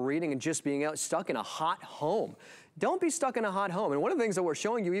stories that we're reading and just being stuck in a hot home. Don't be stuck in a hot home. And one of the things that we're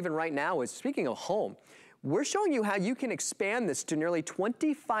showing you even right now is, speaking of home, We're showing you how you can expand this to nearly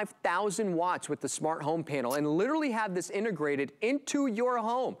 25,000 watts with the smart home panel and literally have this integrated into your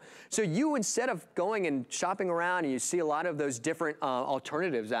home. So you, instead of going and shopping around and you see a lot of those different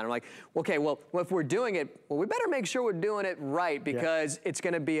alternatives out, I'm like, okay, well, if we're doing it, well, we better make sure we're doing it right, because it's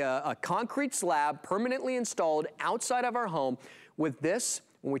gonna be a concrete slab permanently installed outside of our home. With this,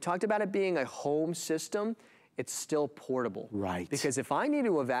 when we talked about it being a home system, it's still portable. Right. Because if I need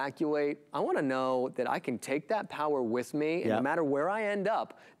to evacuate, I want to know that I can take that power with me, and no matter where I end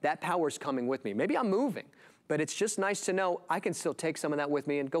up, that power's coming with me. Maybe I'm moving, but it's just nice to know I can still take some of that with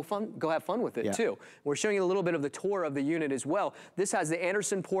me and go have fun with it too. We're showing you a little bit of the tour of the unit as well. This has the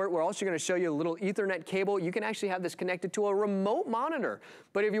Anderson port. We're also going to show you a little Ethernet cable. You can actually have this connected to a remote monitor.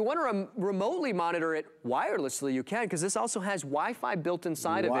 But if you want to remotely monitor it wirelessly, you can, because this also has Wi-Fi built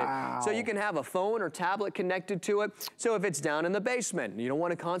inside of it. So you can have a phone or tablet connected to it. So if it's down in the basement, you don't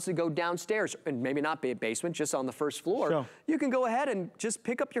want to constantly go downstairs, and maybe not be a basement, just on the first floor, you can go ahead and just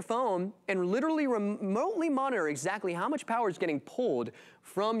pick up your phone and literally remotely monitor exactly how much power is getting pulled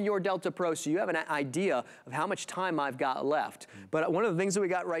from your Delta Pro, so you have an idea of how much time I've got left. But one of the things that we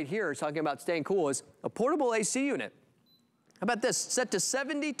got right here, talking about staying cool, is a portable AC unit. How about this? Set to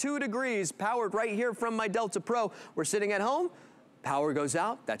 72 degrees, powered right here from my Delta Pro. We're sitting at home. Power goes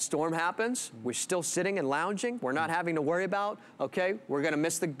out, that storm happens, we're still sitting and lounging, we're not having to worry about, okay, we're gonna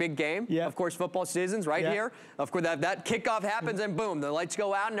miss the big game. Of course, football season's right here. Of course, that kickoff happens and boom, the lights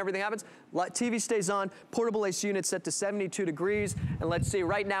go out and everything happens. TV stays on, portable AC unit set to 72 degrees. And let's see,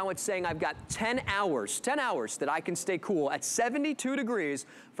 right now it's saying I've got 10 hours that I can stay cool at 72 degrees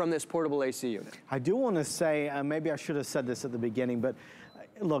from this portable AC unit. I do wanna say, maybe I should have said this at the beginning, but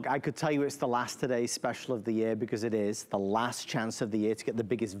look, I could tell you it's the last Today special of the year, because it is the last chance of the year to get the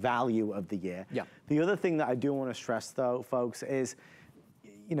biggest value of the year. The other thing that I do want to stress, though, folks, is,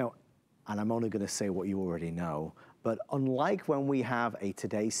 you know, and I'm only going to say what you already know, but unlike when we have a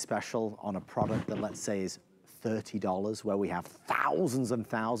Today special on a product that, let's say, is $30, where we have thousands and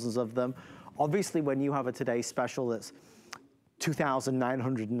thousands of them, obviously when you have a Today special that's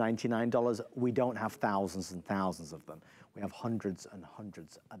 $2,999, we don't have thousands and thousands of them. We have hundreds and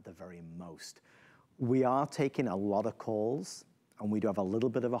hundreds at the very most. We are taking a lot of calls, and we do have a little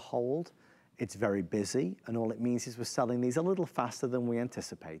bit of a hold. It's very busy, and all it means is we're selling these a little faster than we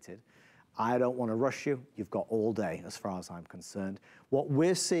anticipated. I don't want to rush you. You've got all day as far as I'm concerned. What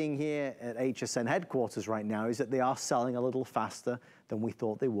we're seeing here at HSN headquarters right now is that they are selling a little faster than we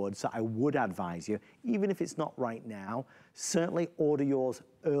thought they would. So I would advise you, even if it's not right now, certainly order yours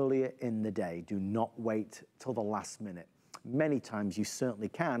earlier in the day. Do not wait till the last minute. Many times you certainly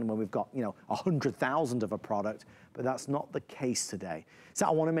can when we've got, you know, 100,000 of a product, but that's not the case today. So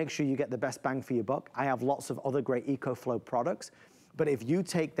I want to make sure you get the best bang for your buck. I have lots of other great EcoFlow products, but if you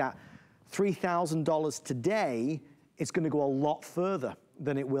take that $3,000 today, it's going to go a lot further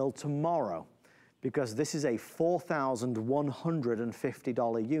than it will tomorrow, because this is a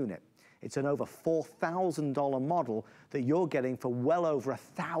 $4,150 unit. It's an over $4,000 model that you're getting for well over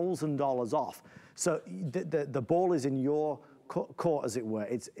 $1,000 off. So the ball is in your court, as it were.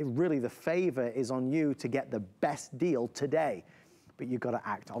 Really the favor is on you to get the best deal today. But you've got to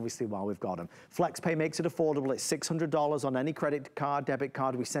act, obviously, while we've got them. FlexPay makes it affordable. It's $600 on any credit card, debit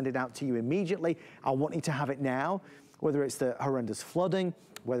card. We send it out to you immediately. I want you to have it now, whether it's the horrendous flooding,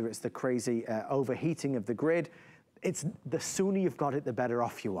 whether it's the crazy overheating of the grid. It's the sooner you've got it, the better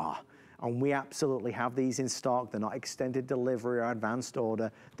off you are. And we absolutely have these in stock. They're not extended delivery or advanced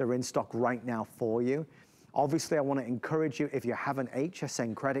order. They're in stock right now for you. Obviously, I want to encourage you, if you have an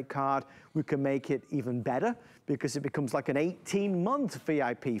HSN credit card, we can make it even better, because it becomes like an 18-month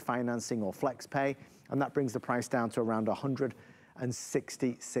VIP financing or flex pay, and that brings the price down to around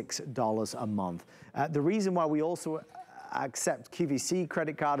 $166 a month. The reason why we also accept QVC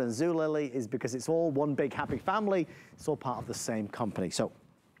credit card and Zulily is because it's all one big happy family. It's all part of the same company. So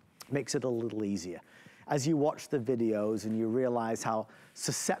makes it a little easier. As you watch the videos and you realize how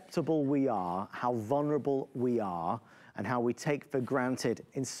susceptible we are, how vulnerable we are, and how we take for granted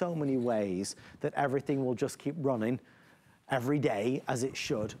in so many ways that everything will just keep running every day as it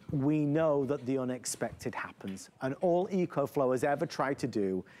should, we know that the unexpected happens. And all EcoFlow has ever tried to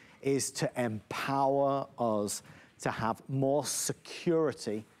do is to empower us to have more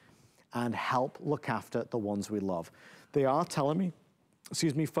security and help look after the ones we love. They are telling me,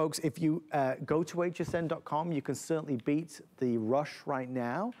 excuse me, folks, if you go to hsn.com, you can certainly beat the rush right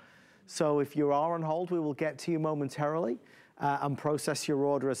now. So if you are on hold, we will get to you momentarily and process your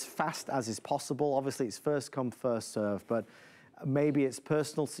order as fast as is possible. Obviously, it's first come, first serve, but maybe it's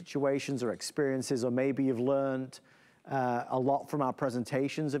personal situations or experiences, or maybe you've learned a lot from our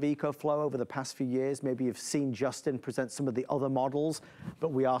presentations of EcoFlow over the past few years. Maybe you've seen Justin present some of the other models,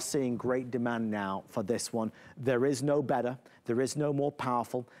 but we are seeing great demand now for this one. There is no better, there is no more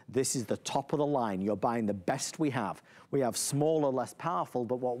powerful. This is the top of the line. You're buying the best we have. We have smaller, less powerful,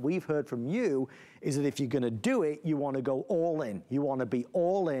 but what we've heard from you is that if you're gonna do it, you wanna go all in. You wanna be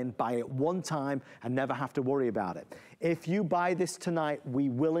all in, buy it one time and never have to worry about it. If you buy this tonight, we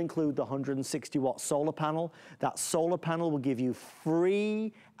will include the 160 watt solar panel. That solar panel will give you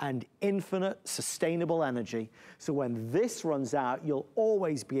free and infinite sustainable energy. So when this runs out, you'll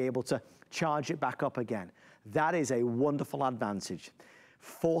always be able to charge it back up again. That is a wonderful advantage.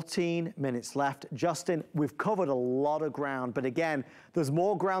 14 minutes left. Justin, we've covered a lot of ground, but again, there's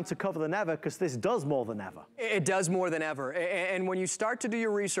more ground to cover than ever because this does more than ever. It does more than ever. And when you start to do your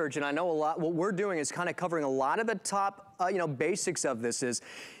research, and I know a lot, what we're doing is kind of covering a lot of the top, basics of this is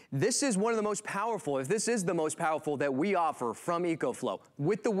one of the most powerful, if this is the most powerful that we offer from EcoFlow.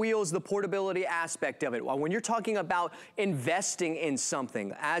 With the wheels, the portability aspect of it. When you're talking about investing in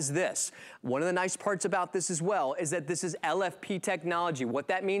something as this, one of the nice parts about this as well is that this is LFP technology. What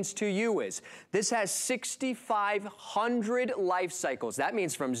that means to you is this has 6,500 life cycles. That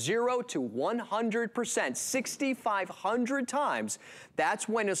means from 0 to 100%, 6,500 times. That's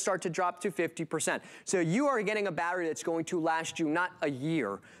when it'll start to drop to 50%. So you are getting a battery that's going to last you not a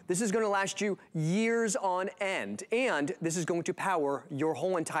year. This is going to last you years on end, and this is going to power your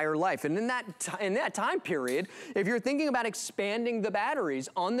whole entire life. And in that time period, if you're thinking about expanding the batteries,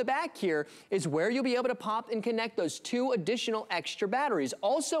 on the back here is where you'll be able to pop and connect those 2 additional extra batteries.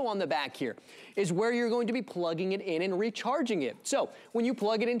 Also on the back here is where you're going to be plugging it in and recharging it. So when you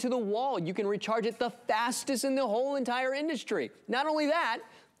plug it into the wall, you can recharge it the fastest in the whole entire industry. Not only that,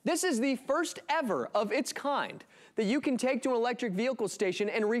 this is the first ever of its kind that you can take to an electric vehicle station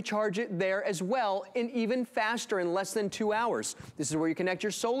and recharge it there as well, and even faster in less than 2 hours. This is where you connect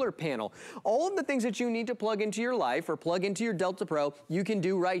your solar panel. All of the things that you need to plug into your life or plug into your Delta Pro, you can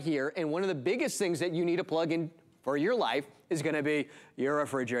do right here. And one of the biggest things that you need to plug in for your life is gonna be your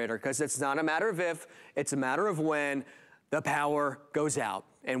refrigerator, because it's not a matter of if, it's a matter of when the power goes out.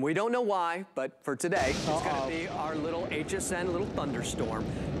 And we don't know why, but for today, it's gonna be our little HSN little thunderstorm.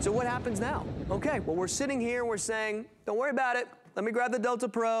 So what happens now? Okay, well, we're sitting here and we're saying, don't worry about it. Let me grab the Delta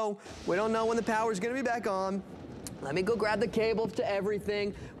Pro. We don't know when the power's gonna be back on. Let me go grab the cable to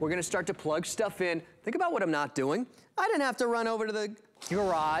everything. We're gonna start to plug stuff in. Think about what I'm not doing. I didn't have to run over to the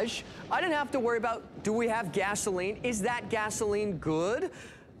garage. I didn't have to worry about, do we have gasoline? Is that gasoline good?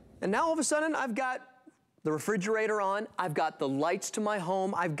 And now all of a sudden, I've got the refrigerator on, I've got the lights to my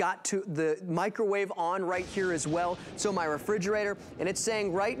home, I've got the microwave on right here as well. So my refrigerator, and it's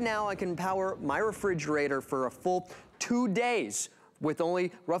saying right now I can power my refrigerator for a full 2 days with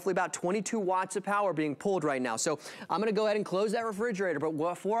only roughly about 22 watts of power being pulled right now. So I'm gonna go ahead and close that refrigerator, but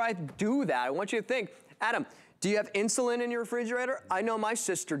before I do that, I want you to think, Adam, do you have insulin in your refrigerator? I know my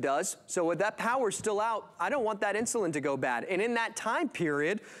sister does. So with that power still out, I don't want that insulin to go bad. And in that time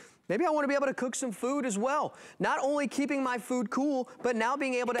period, maybe I want to be able to cook some food as well. Not only keeping my food cool, but now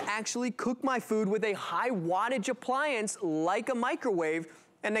being able to actually cook my food with a high wattage appliance like a microwave.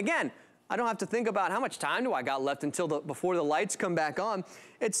 And again, I don't have to think about how much time do I got left until before the lights come back on.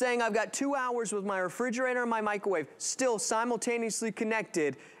 It's saying I've got 2 hours with my refrigerator and my microwave still simultaneously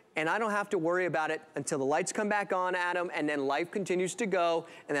connected, and I don't have to worry about it until the lights come back on, Adam, and then life continues to go.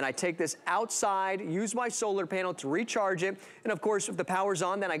 And then I take this outside, use my solar panel to recharge it. And of course, if the power's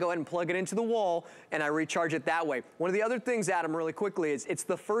on, then I go ahead and plug it into the wall and I recharge it that way. One of the other things, Adam, really quickly, is it's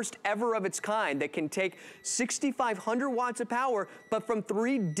the first ever of its kind that can take 6,500 watts of power, but from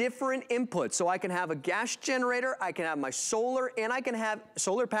 3 different inputs. So I can have a gas generator, I can have my solar, and I can have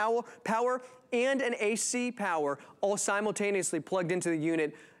solar power and an AC power all simultaneously plugged into the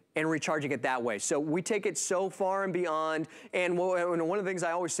unit and recharging it that way. So we take it so far and beyond. And one of the things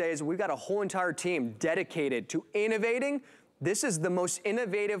I always say is we've got a whole entire team dedicated to innovating. This is the most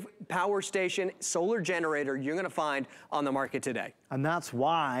innovative power station solar generator you're gonna find on the market today. And that's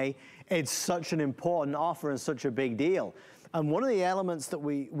why it's such an important offer and such a big deal. And one of the elements that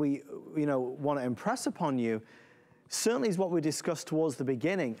we want to impress upon you certainly is what we discussed towards the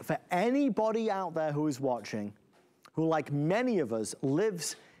beginning. For anybody out there who is watching, who like many of us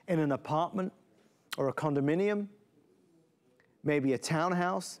lives in an apartment or a condominium, maybe a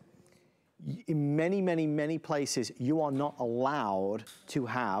townhouse, in many places, you are not allowed to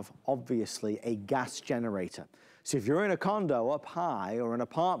have, obviously, a gas generator. So if you're in a condo up high or an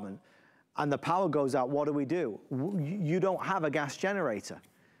apartment and the power goes out, what do? You don't have a gas generator.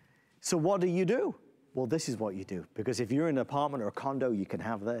 So what do? Well, this is what you do, because if you're in an apartment or a condo, you can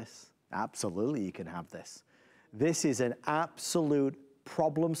have this. Absolutely, you can have this. This is an absolute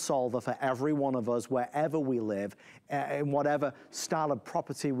problem solver for every one of us, wherever we live, in whatever style of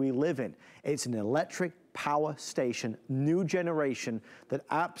property we live in. It's an electric power station, new generation, that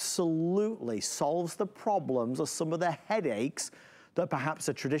absolutely solves the problems or some of the headaches that perhaps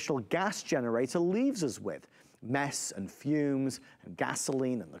a traditional gas generator leaves us with. Mess and fumes and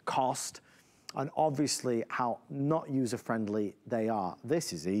gasoline and the cost, and obviously how not user-friendly they are.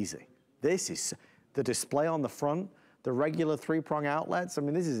 This is easy. This is the display on the front, the regular 3-prong outlets. I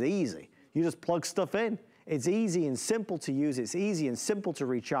mean, this is easy. You just plug stuff in. It's easy and simple to use. It's easy and simple to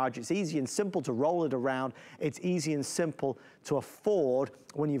recharge. It's easy and simple to roll it around. It's easy and simple to afford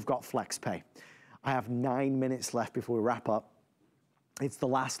when you've got FlexPay. I have 9 minutes left before we wrap up. It's the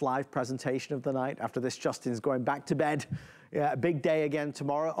last live presentation of the night. After this, Justin's going back to bed. Yeah, a big day again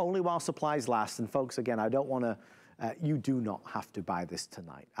tomorrow, only while supplies last. And folks, again, I don't want to, you do not have to buy this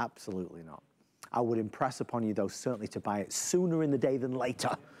tonight. Absolutely not. I would impress upon you, though, certainly to buy it sooner in the day than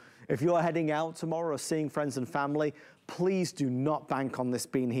later. If you're heading out tomorrow or seeing friends and family, please do not bank on this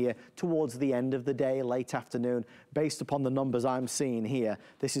being here towards the end of the day, late afternoon. Based upon the numbers I'm seeing here,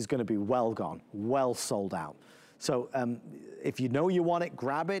 this is going to be well gone, well sold out. So if you know you want it,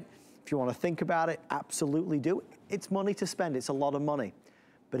 grab it. If you want to think about it, absolutely do it. It's money to spend. It's a lot of money.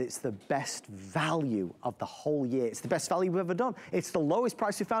 But it's the best value of the whole year. It's the best value we've ever done. It's the lowest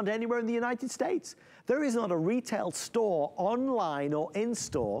price we've found anywhere in the United States. There is not a retail store, online or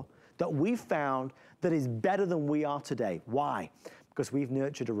in-store, that we've found that is better than we are today. Why? Because we've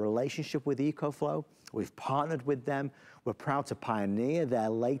nurtured a relationship with EcoFlow. We've partnered with them. We're proud to pioneer their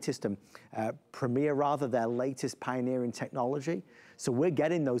latest and their latest pioneering technology. So we're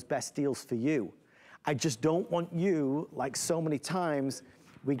getting those best deals for you. I just don't want you, like so many times,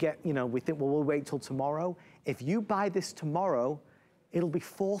 we get, you know, we think, well, we'll wait till tomorrow. If you buy this tomorrow, it'll be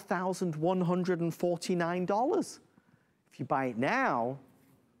 $4,149. If you buy it now,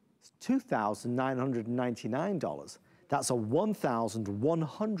 it's $2,999. That's a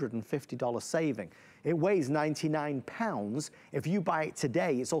 $1,150 saving. It weighs 99 pounds. If you buy it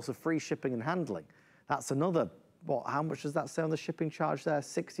today, it's also free shipping and handling. That's another, what, how much does that say on the shipping charge there?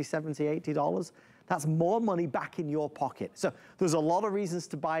 60, 70, $80? That's more money back in your pocket. So there's a lot of reasons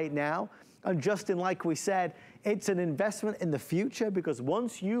to buy it now. And Justin, like we said, it's an investment in the future, because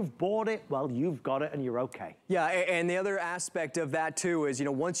once you've bought it, well, you've got it and you're okay. Yeah, and the other aspect of that too is, you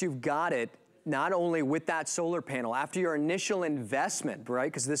know, once you've got it, not only with that solar panel, after your initial investment,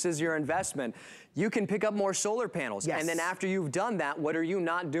 right, because this is your investment, you can pick up more solar panels. Yes. And then after you've done that, what are you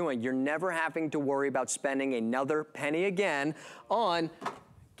not doing? You're never having to worry about spending another penny again on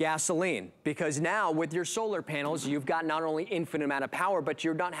gasoline, because now with your solar panels, you've got not only infinite amount of power, but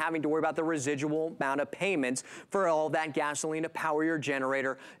you're not having to worry about the residual amount of payments for all that gasoline to power your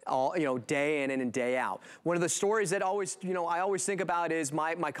generator, all, you know, day in and day out. One of the stories that always, you know, I always think about is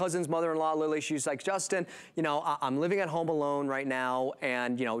my cousin's mother-in-law, Lily. She's like, Justin, you know, I'm living at home alone right now,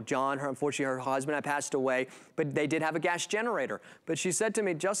 and you know, John, unfortunately, her husband had passed away, but they did have a gas generator. But she said to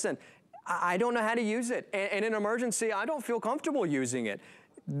me, Justin, I don't know how to use it, and in an emergency, I don't feel comfortable using it.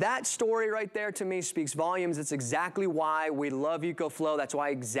 That story right there to me speaks volumes. It's exactly why we love EcoFlow. That's why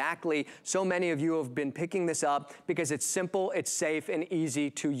exactly so many of you have been picking this up, because it's simple, it's safe, and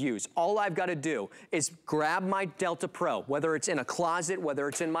easy to use. All I've got to do is grab my Delta Pro, whether it's in a closet, whether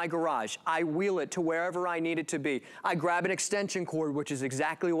it's in my garage. I wheel it to wherever I need it to be. I grab an extension cord, which is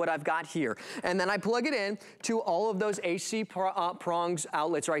exactly what I've got here. And then I plug it in to all of those AC prongs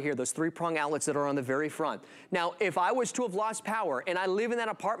outlets right here, those 3-prong outlets that are on the very front. Now, if I was to have lost power and I live in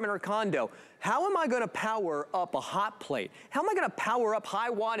that apartment or condo, how am I going to power up a hot plate? How am I going to power up high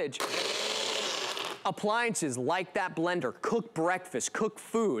wattage appliances like that blender, cook breakfast, cook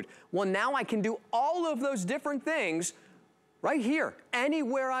food? Well, now I can do all of those different things right here,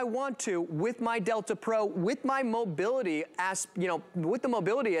 anywhere I want to, with my Delta Pro, with my mobility, with the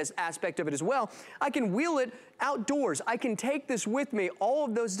mobility aspect of it as well. I can wheel it outdoors. I can take this with me, all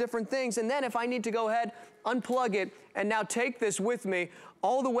of those different things, and then if I need to go ahead, unplug it, and now take this with me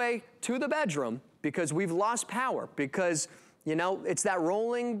all the way to the bedroom, because we've lost power, because, you know, it's that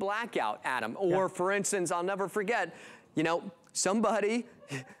rolling blackout, Adam. Or, for instance, I'll never forget, you know, somebody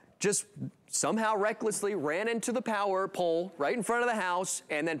just somehow recklessly ran into the power pole right in front of the house,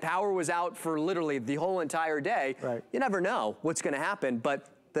 and then power was out for literally the whole entire day. Right. You never know what's going to happen, but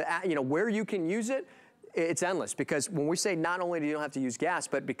where you can use it, it's endless, because when we say not only do you don't have to use gas,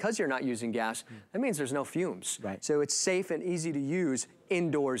 but because you're not using gas, that means there's no fumes. Right. So it's safe and easy to use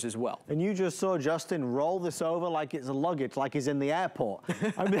indoors as well. And you just saw Justin roll this over like it's a luggage, like he's in the airport.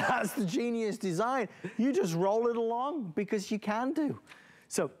 I mean, that's the genius design. You just roll it along, because you can do.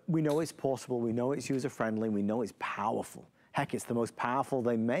 So we know it's portable, we know it's user-friendly, we know it's powerful. Heck, it's the most powerful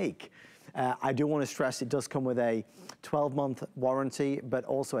they make. I do want to stress it does come with a 12-month warranty, but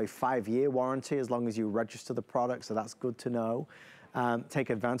also a 5-year warranty as long as you register the product, so that's good to know.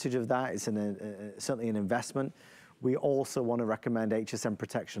 Take advantage of that. It's certainly an investment. We also want to recommend HSN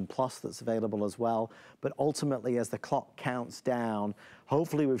Protection Plus that's available as well. But ultimately, as the clock counts down,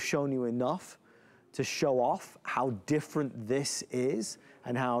 hopefully we've shown you enough to show off how different this is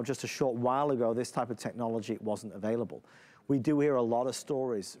and how just a short while ago, this type of technology wasn't available. We do hear a lot of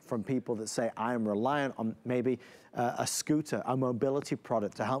stories from people that say, I am reliant on maybe a scooter, a mobility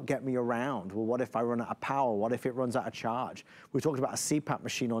product to help get me around. Well, what if I run out of power? What if it runs out of charge? We talked about a CPAP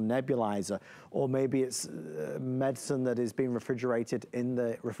machine or nebulizer, or maybe it's medicine that is being refrigerated in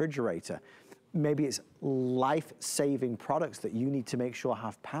the refrigerator. Maybe it's life-saving products that you need to make sure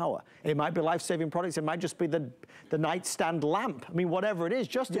have power. It might be life-saving products. It might just be the nightstand lamp. I mean, whatever it is,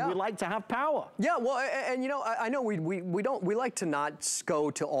 Justin, we like to have power. Yeah, well, and you know, I know we like to not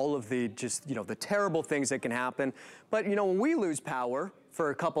go to all of the just, you know, the terrible things that can happen. But, you know, when we lose power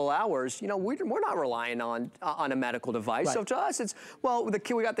for a couple hours, you know, we're not relying on a medical device. Right. So to us, it's, well,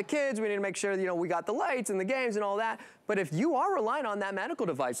 we got the kids, we need to make sure that, you know, we got the lights and the games and all that. But if you are relying on that medical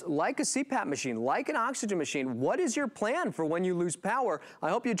device, like a CPAP machine, like an oxygen machine, what is your plan for when you lose power? I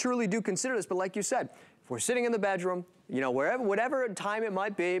hope you truly do consider this, but like you said, if we're sitting in the bedroom, you know, whatever time it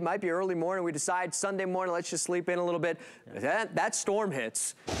might be early morning, we decide Sunday morning, let's just sleep in a little bit, that storm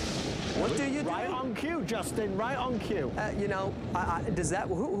hits. What do you do? Right on cue, Justin, right on cue. You know,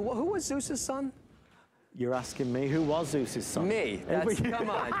 who was Zeus's son? You're asking me who was Zeus's son? Me. Come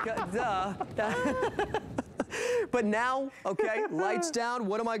on, duh. But now, okay, lights down.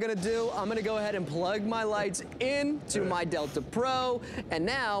 What am I gonna do? I'm gonna go ahead and plug my lights into my Delta Pro. And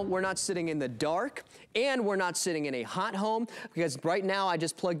now we're not sitting in the dark and we're not sitting in a hot home, because right now I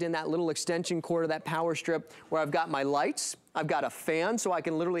just plugged in that little extension cord of that power strip where I've got my lights, I've got a fan, so I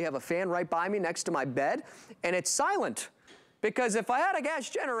can literally have a fan right by me next to my bed, and it's silent. Because if I had a gas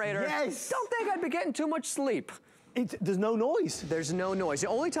generator, don't think I'd be getting too much sleep. There's no noise. There's no noise. The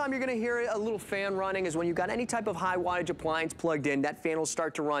only time you're gonna hear a little fan running is when you've got any type of high wattage appliance plugged in. That fan will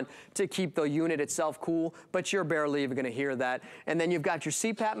start to run to keep the unit itself cool, but you're barely even gonna hear that. And then you've got your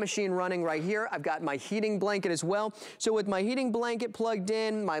CPAP machine running right here. I've got my heating blanket as well. So with my heating blanket plugged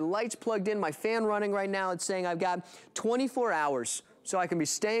in, my lights plugged in, my fan running right now, it's saying I've got 24 hours. So I can be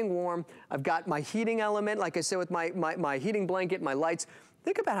staying warm. I've got my heating element, like I said, with my heating blanket, my lights.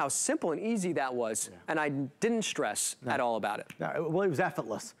 Think about how simple and easy that was, and I didn't stress at all about it. No, well, it was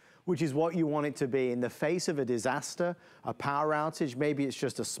effortless, which is what you want it to be. In the face of a disaster, a power outage, maybe it's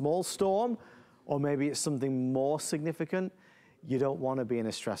just a small storm, or maybe it's something more significant, you don't want to be in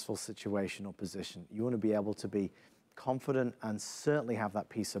a stressful situation or position. You want to be able to be confident and certainly have that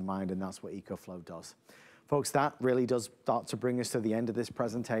peace of mind, and that's what EcoFlow does. Folks, that really does start to bring us to the end of this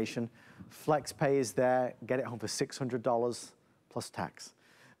presentation. FlexPay is there. Get it home for $600 plus tax.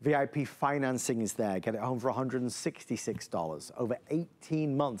 VIP financing is there. Get it home for $166. Over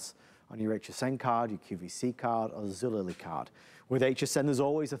 18 months on your HSN card, your QVC card, or Zulily card. With HSN, there's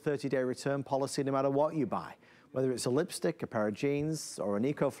always a 30-day return policy no matter what you buy. Whether it's a lipstick, a pair of jeans, or an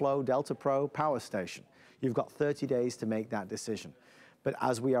EcoFlow, Delta Pro, power station. You've got 30 days to make that decision. But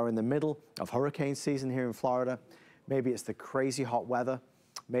as we are in the middle of hurricane season here in Florida, maybe it's the crazy hot weather,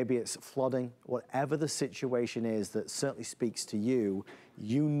 maybe it's flooding, whatever the situation is that certainly speaks to you,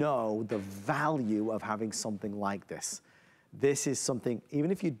 you know the value of having something like this. This is something,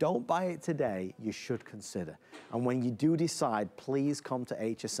 even if you don't buy it today, you should consider. And when you do decide, please come to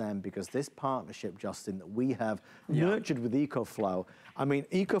HSN, because this partnership, Justin, that we have nurtured with EcoFlow, I mean,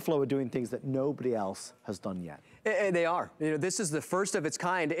 EcoFlow are doing things that nobody else has done yet. They are. You know, this is the first of its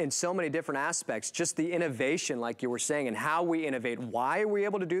kind in so many different aspects. Just the innovation, like you were saying, and how we innovate. Why are we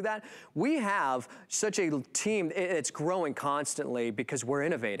able to do that? We have such a team. It's growing constantly because we're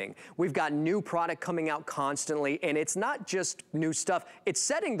innovating. We've got new product coming out constantly, and it's not just new stuff. It's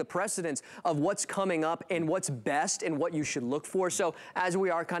setting the precedence of what's coming up and what's best and what you should look for. So as we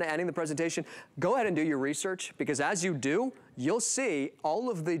are kind of ending the presentation, go ahead and do your research, because as you do, you'll see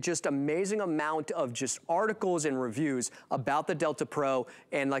all of the just amazing amount of just articles and reviews about the Delta Pro.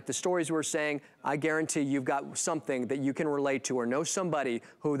 And like the stories we were saying, I guarantee you've got something that you can relate to, or know somebody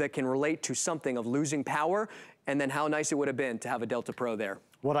that can relate to something of losing power, and then how nice it would have been to have a Delta Pro there.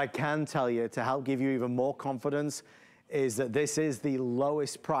 What I can tell you to help give you even more confidence is that this is the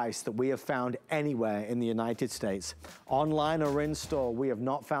lowest price that we have found anywhere in the United States. Online or in store, we have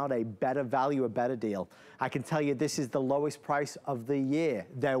not found a better value, a better deal. I can tell you this is the lowest price of the year.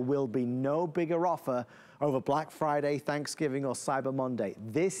 There will be no bigger offer over Black Friday, Thanksgiving, or Cyber Monday.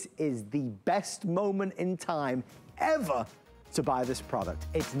 This is the best moment in time ever to buy this product.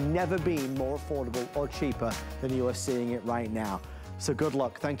 It's never been more affordable or cheaper than you are seeing it right now. So good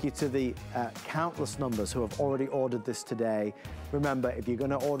luck. Thank you to the countless numbers who have already ordered this today. Remember, if you're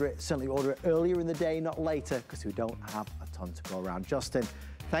going to order it, certainly order it earlier in the day, not later, because we don't have a ton to go around. Justin,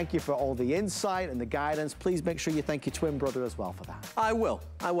 thank you for all the insight and the guidance. Please make sure you thank your twin brother as well for that. I will.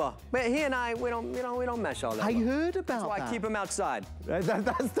 But he and I, we don't mesh all that. I heard about that. That's why I keep him outside.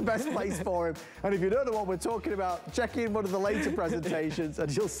 That's the best place for him. And if you don't know what we're talking about, check in one of the later presentations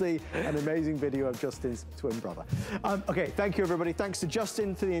and you'll see an amazing video of Justin's twin brother. Okay, thank you everybody. Thanks to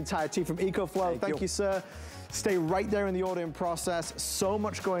Justin, to the entire team from EcoFlow. Thank you, sir. Stay right there in the ordering process. So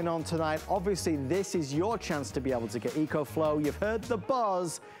much going on tonight. Obviously, this is your chance to be able to get EcoFlow. You've heard the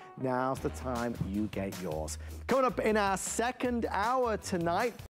buzz. Now's the time you get yours. Coming up in our second hour tonight,